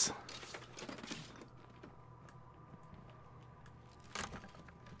else?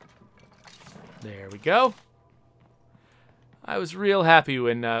 There we go. I was real happy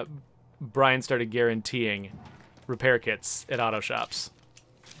when Brian started guaranteeing repair kits at auto shops.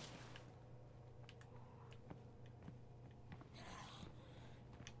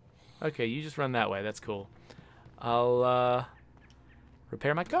 Okay, you just run that way. That's cool. I'll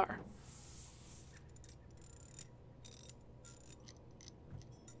repair my car.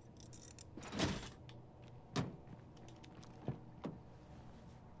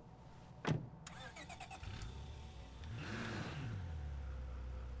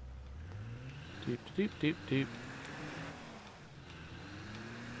 Doop, doop, doop, doop.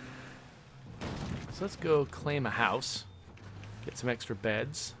 So let's go claim a house. Get some extra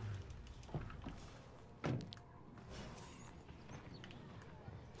beds.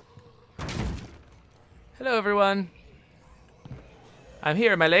 Hello, everyone. I'm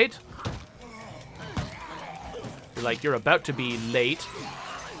here. Am I late? You're like, you're about to be late.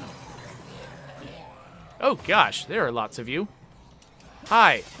 Oh, gosh. There are lots of you.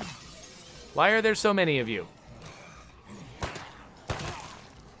 Hi. Why are there so many of you?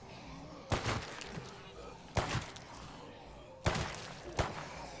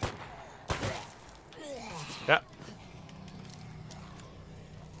 Yeah.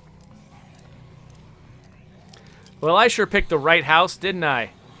 Well, I sure picked the right house, didn't I?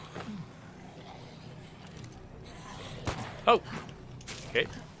 Oh. Okay.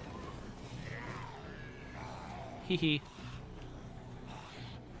 Hee hee.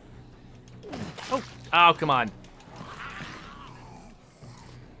 Oh, come on.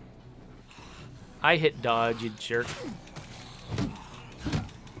 I hit dodge, you jerk.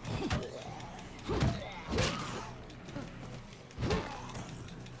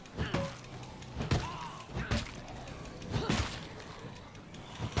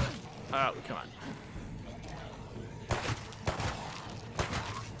 Oh, come on.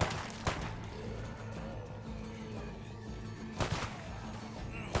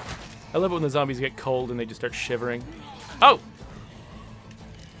 I love it when the zombies get cold and they just start shivering. Oh!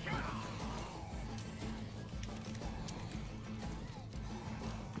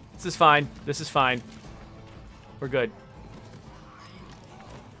 This is fine. This is fine. We're good.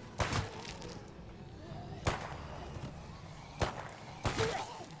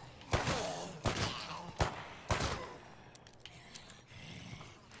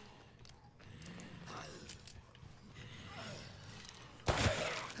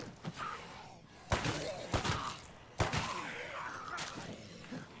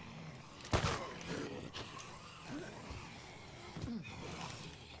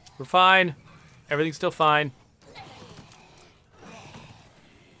 We're fine. Everything's still fine.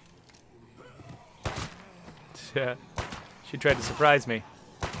 She tried to surprise me.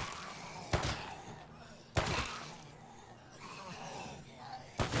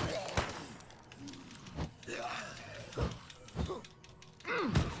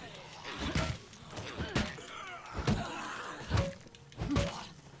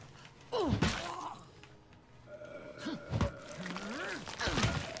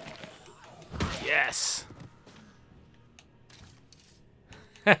 Yes.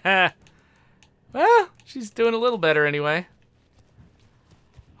 Well, she's doing a little better anyway.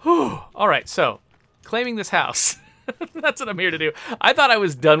 Whew. All right, so claiming this house. That's what I'm here to do. I thought I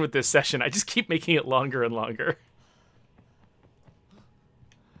was done with this session. I just keep making it longer and longer.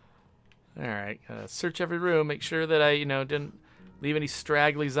 All right, search every room, make sure that I, didn't leave any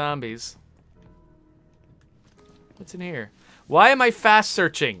straggly zombies. What's in here? Why am I fast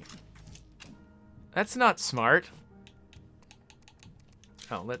searching? That's not smart.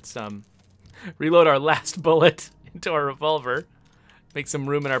 Oh, let's reload our last bullet into our revolver. Make some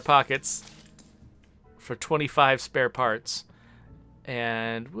room in our pockets for 25 spare parts.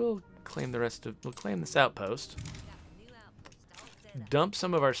 And we'll claim we'll claim this outpost. Dump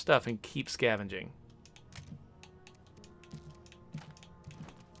some of our stuff and keep scavenging.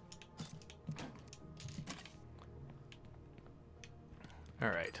 All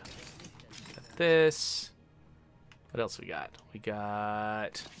right. Got this. What else we got? We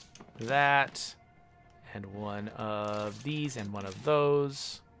got that, and one of these, and one of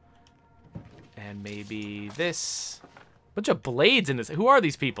those, and maybe this. Bunch of blades in this. Who are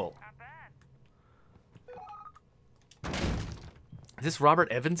these people? Is this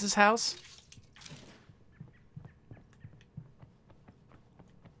Robert Evans's house?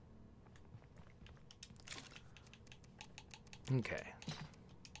 Okay.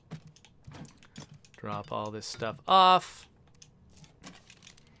 Drop all this stuff off.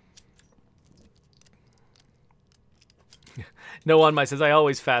 No one my says I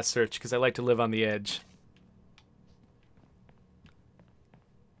always fast search because I like to live on the edge.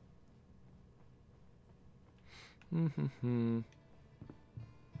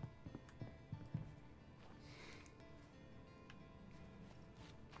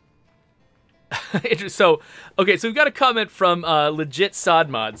 So, okay, so we've got a comment from Legit Sod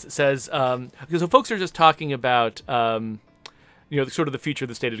Mods. It says, because folks are just talking about, you know, sort of the future of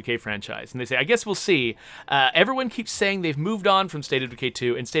the State of Decay franchise. And they say, I guess we'll see. Everyone keeps saying they've moved on from State of Decay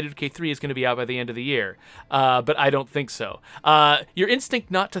 2, and State of Decay 3 is going to be out by the end of the year. But I don't think so. Your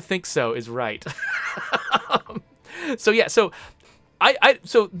instinct not to think so is right. So, yeah, so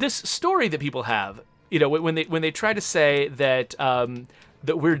so this story that people have, you know, when they try to say that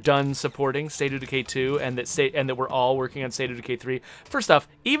that we're done supporting State of Decay 2 and that we're all working on State of Decay 3. First off,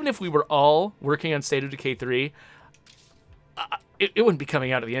 even if we were all working on State of Decay 3, it wouldn't be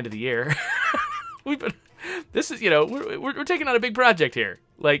coming out at the end of the year. This is, you know, we're taking on a big project here.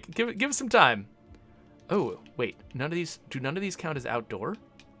 Like, give us some time. Oh, wait, none of these count as outdoor?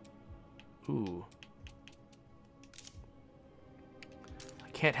 Ooh.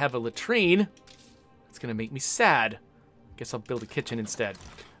 I can't have a latrine. It's gonna make me sad. Guess I'll build a kitchen instead.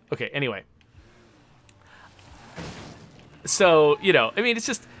 Okay, anyway. So, you know, I mean, it's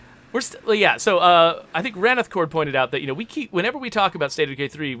just, yeah, so I think Raneth Cord pointed out that, you know, whenever we talk about State of Decay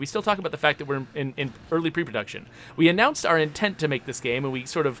 3, we still talk about the fact that we're in early pre-production. We announced our intent to make this game, and we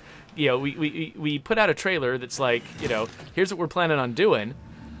sort of, you know, we put out a trailer that's like, you know, here's what we're planning on doing.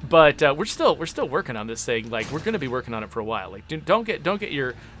 But we're still working on this thing. Like, we're going to be working on it for a while. Like, don't get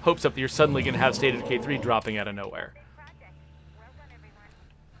your hopes up that you're suddenly going to have State of Decay 3 dropping out of nowhere.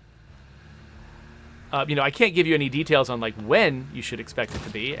 You know, I can't give you any details on, like, when you should expect it to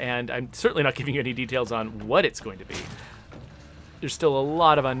be, and I'm certainly not giving you any details on what it's going to be. There's still a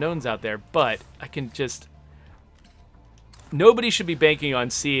lot of unknowns out there, but I can just... Nobody should be banking on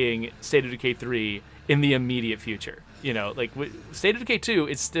seeing State of Decay 3 in the immediate future. You know, like, State of Decay 2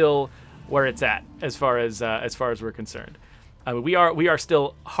 is still where it's at, as far as we're concerned. I mean, we are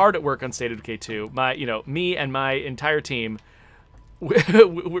still hard at work on State of Decay 2. Me and my entire team...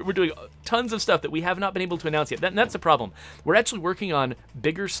 We're doing tons of stuff that we have not been able to announce yet. That's the problem. We're actually working on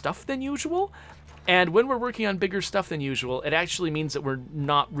bigger stuff than usual, and when we're working on bigger stuff than usual, it actually means that we're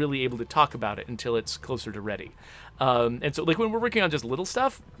not really able to talk about it until it's closer to ready. And so, like, when we're working on just little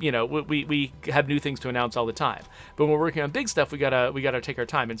stuff, you know, we have new things to announce all the time. But when we're working on big stuff, we gotta take our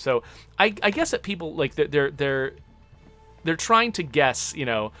time. And so, I guess that people, like, they're trying to guess, you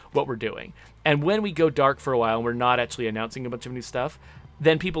know, what we're doing. And when we go dark for a while and we're not actually announcing a bunch of new stuff,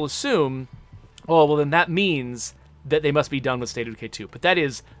 then people assume, oh, well, then that means that they must be done with State of Decay 2. But that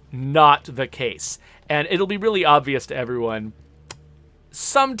is not the case. And it'll be really obvious to everyone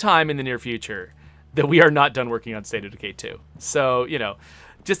sometime in the near future that we are not done working on State of Decay 2. So, you know,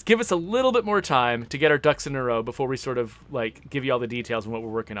 just give us a little bit more time to get our ducks in a row before we sort of, like, give you all the details on what we're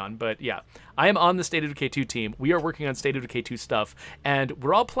working on. But yeah, I am on the State of Decay 2 team. We are working on State of Decay 2 stuff, and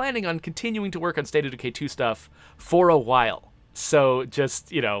we're all planning on continuing to work on State of Decay 2 stuff for a while. So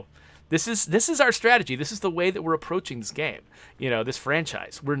just, you know, this is our strategy. This is the way that we're approaching this game, you know, this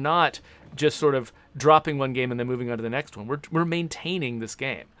franchise. We're not just sort of dropping one game and then moving on to the next one. We're maintaining this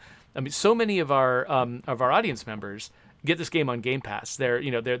game. I mean, so many of our audience members get this game on Game Pass.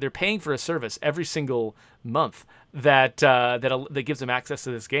 They're paying for a service every single month that gives them access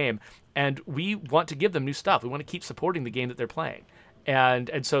to this game, and we want to give them new stuff. We want to keep supporting the game that they're playing,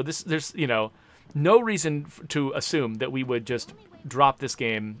 and so there's, you know, no reason to assume that we would just drop this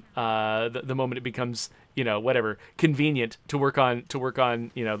game the moment it becomes, you know, whatever, convenient to work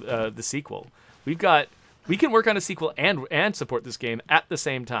on you know, the sequel. We can work on a sequel and support this game at the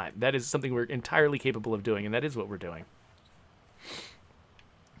same time. That is something we're entirely capable of doing, and that is what we're doing.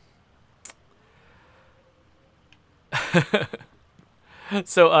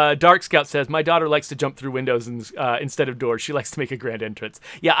 So Dark Scout says, my daughter likes to jump through windows instead of doors. She likes to make a grand entrance.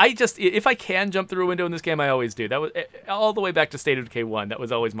 Yeah, if I can jump through a window in this game, I always do. That was all the way back to State of Decay 1. That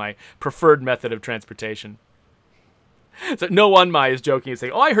was always my preferred method of transportation. So no one Mai is joking and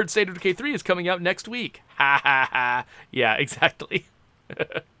saying, oh, I heard State of Decay 3 is coming out next week. Ha ha ha. Yeah, exactly.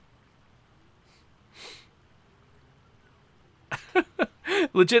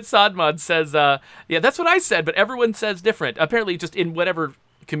 Legit Sodmod says, yeah, that's what I said, but everyone says different. Apparently, just in whatever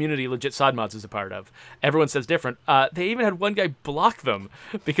community Legit Sodmods is a part of, everyone says different. They even had one guy block them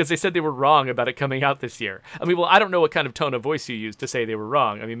because they said they were wrong about it coming out this year. I mean, well, I don't know what kind of tone of voice you used to say they were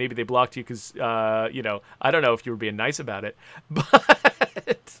wrong. I mean, maybe they blocked you because, you know, I don't know if you were being nice about it.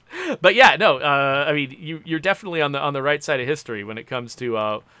 But yeah, no, I mean, you're definitely on the right side of history when it comes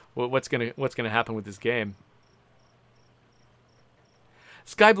to what's gonna happen with this game.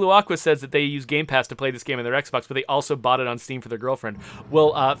 Sky Blue Aqua says that they use Game Pass to play this game on their Xbox, but they also bought it on Steam for their girlfriend.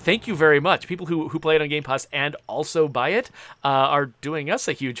 Well, thank you very much. People who play it on Game Pass and also buy it are doing us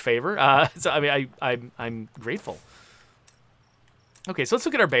a huge favor. So I mean, I'm grateful. Okay, so let's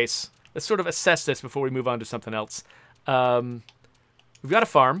look at our base. Let's sort of assess this before we move on to something else. We've got a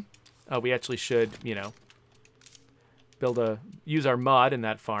farm. We actually should, you know, use our mod in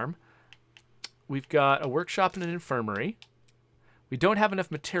that farm. We've got a workshop and an infirmary. We don't have enough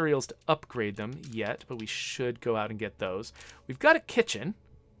materials to upgrade them yet, but we should go out and get those. We've got a kitchen.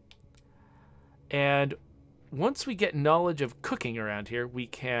 And once we get knowledge of cooking around here, we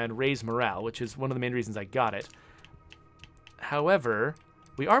can raise morale, which is one of the main reasons I got it. However,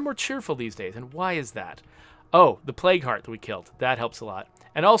 we are more cheerful these days, and why is that? Oh, the plague heart that we killed. That helps a lot.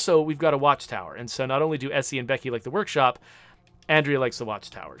 And also, we've got a watchtower. And so not only do Essie and Becky like the workshop, Andrea likes the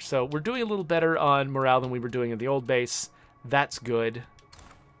watchtower. So we're doing a little better on morale than we were doing in the old base. That's good.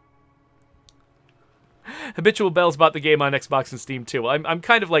 Habitual Bells bought the game on Xbox and Steam too. I'm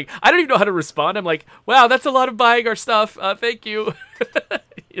kind of like, I don't even know how to respond. I'm like, wow, that's a lot of buying our stuff. Thank you.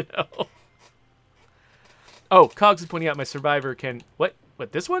 You know. Oh, Cogs is pointing out my survivor can... What,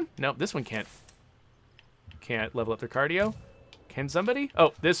 this one? No, this one can't level up their cardio. Can somebody?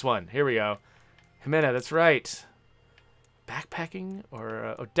 Oh, this one. Here we go. Jimena, that's right. Backpacking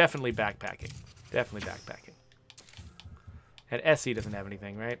or... oh, definitely backpacking. Definitely backpacking. And Essie doesn't have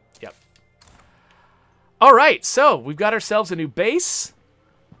anything, right? Yep. All right, so we've got ourselves a new base.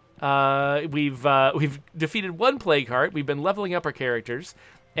 We've defeated one plague heart. We've been leveling up our characters,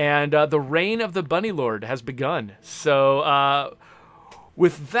 and the reign of the BUNNYLORD has begun. So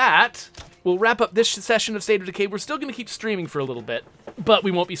with that, we'll wrap up this session of State of Decay. We're still going to keep streaming for a little bit, but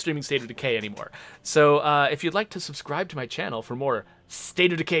we won't be streaming State of Decay anymore. So if you'd like to subscribe to my channel for more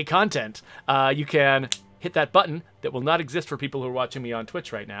State of Decay content, you can hit that button that will not exist for people who are watching me on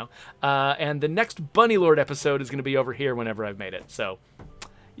Twitch right now. And the next BUNNYLORD episode is going to be over here whenever I've made it. So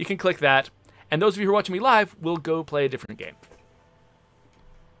you can click that. And those of you who are watching me live will go play a different game.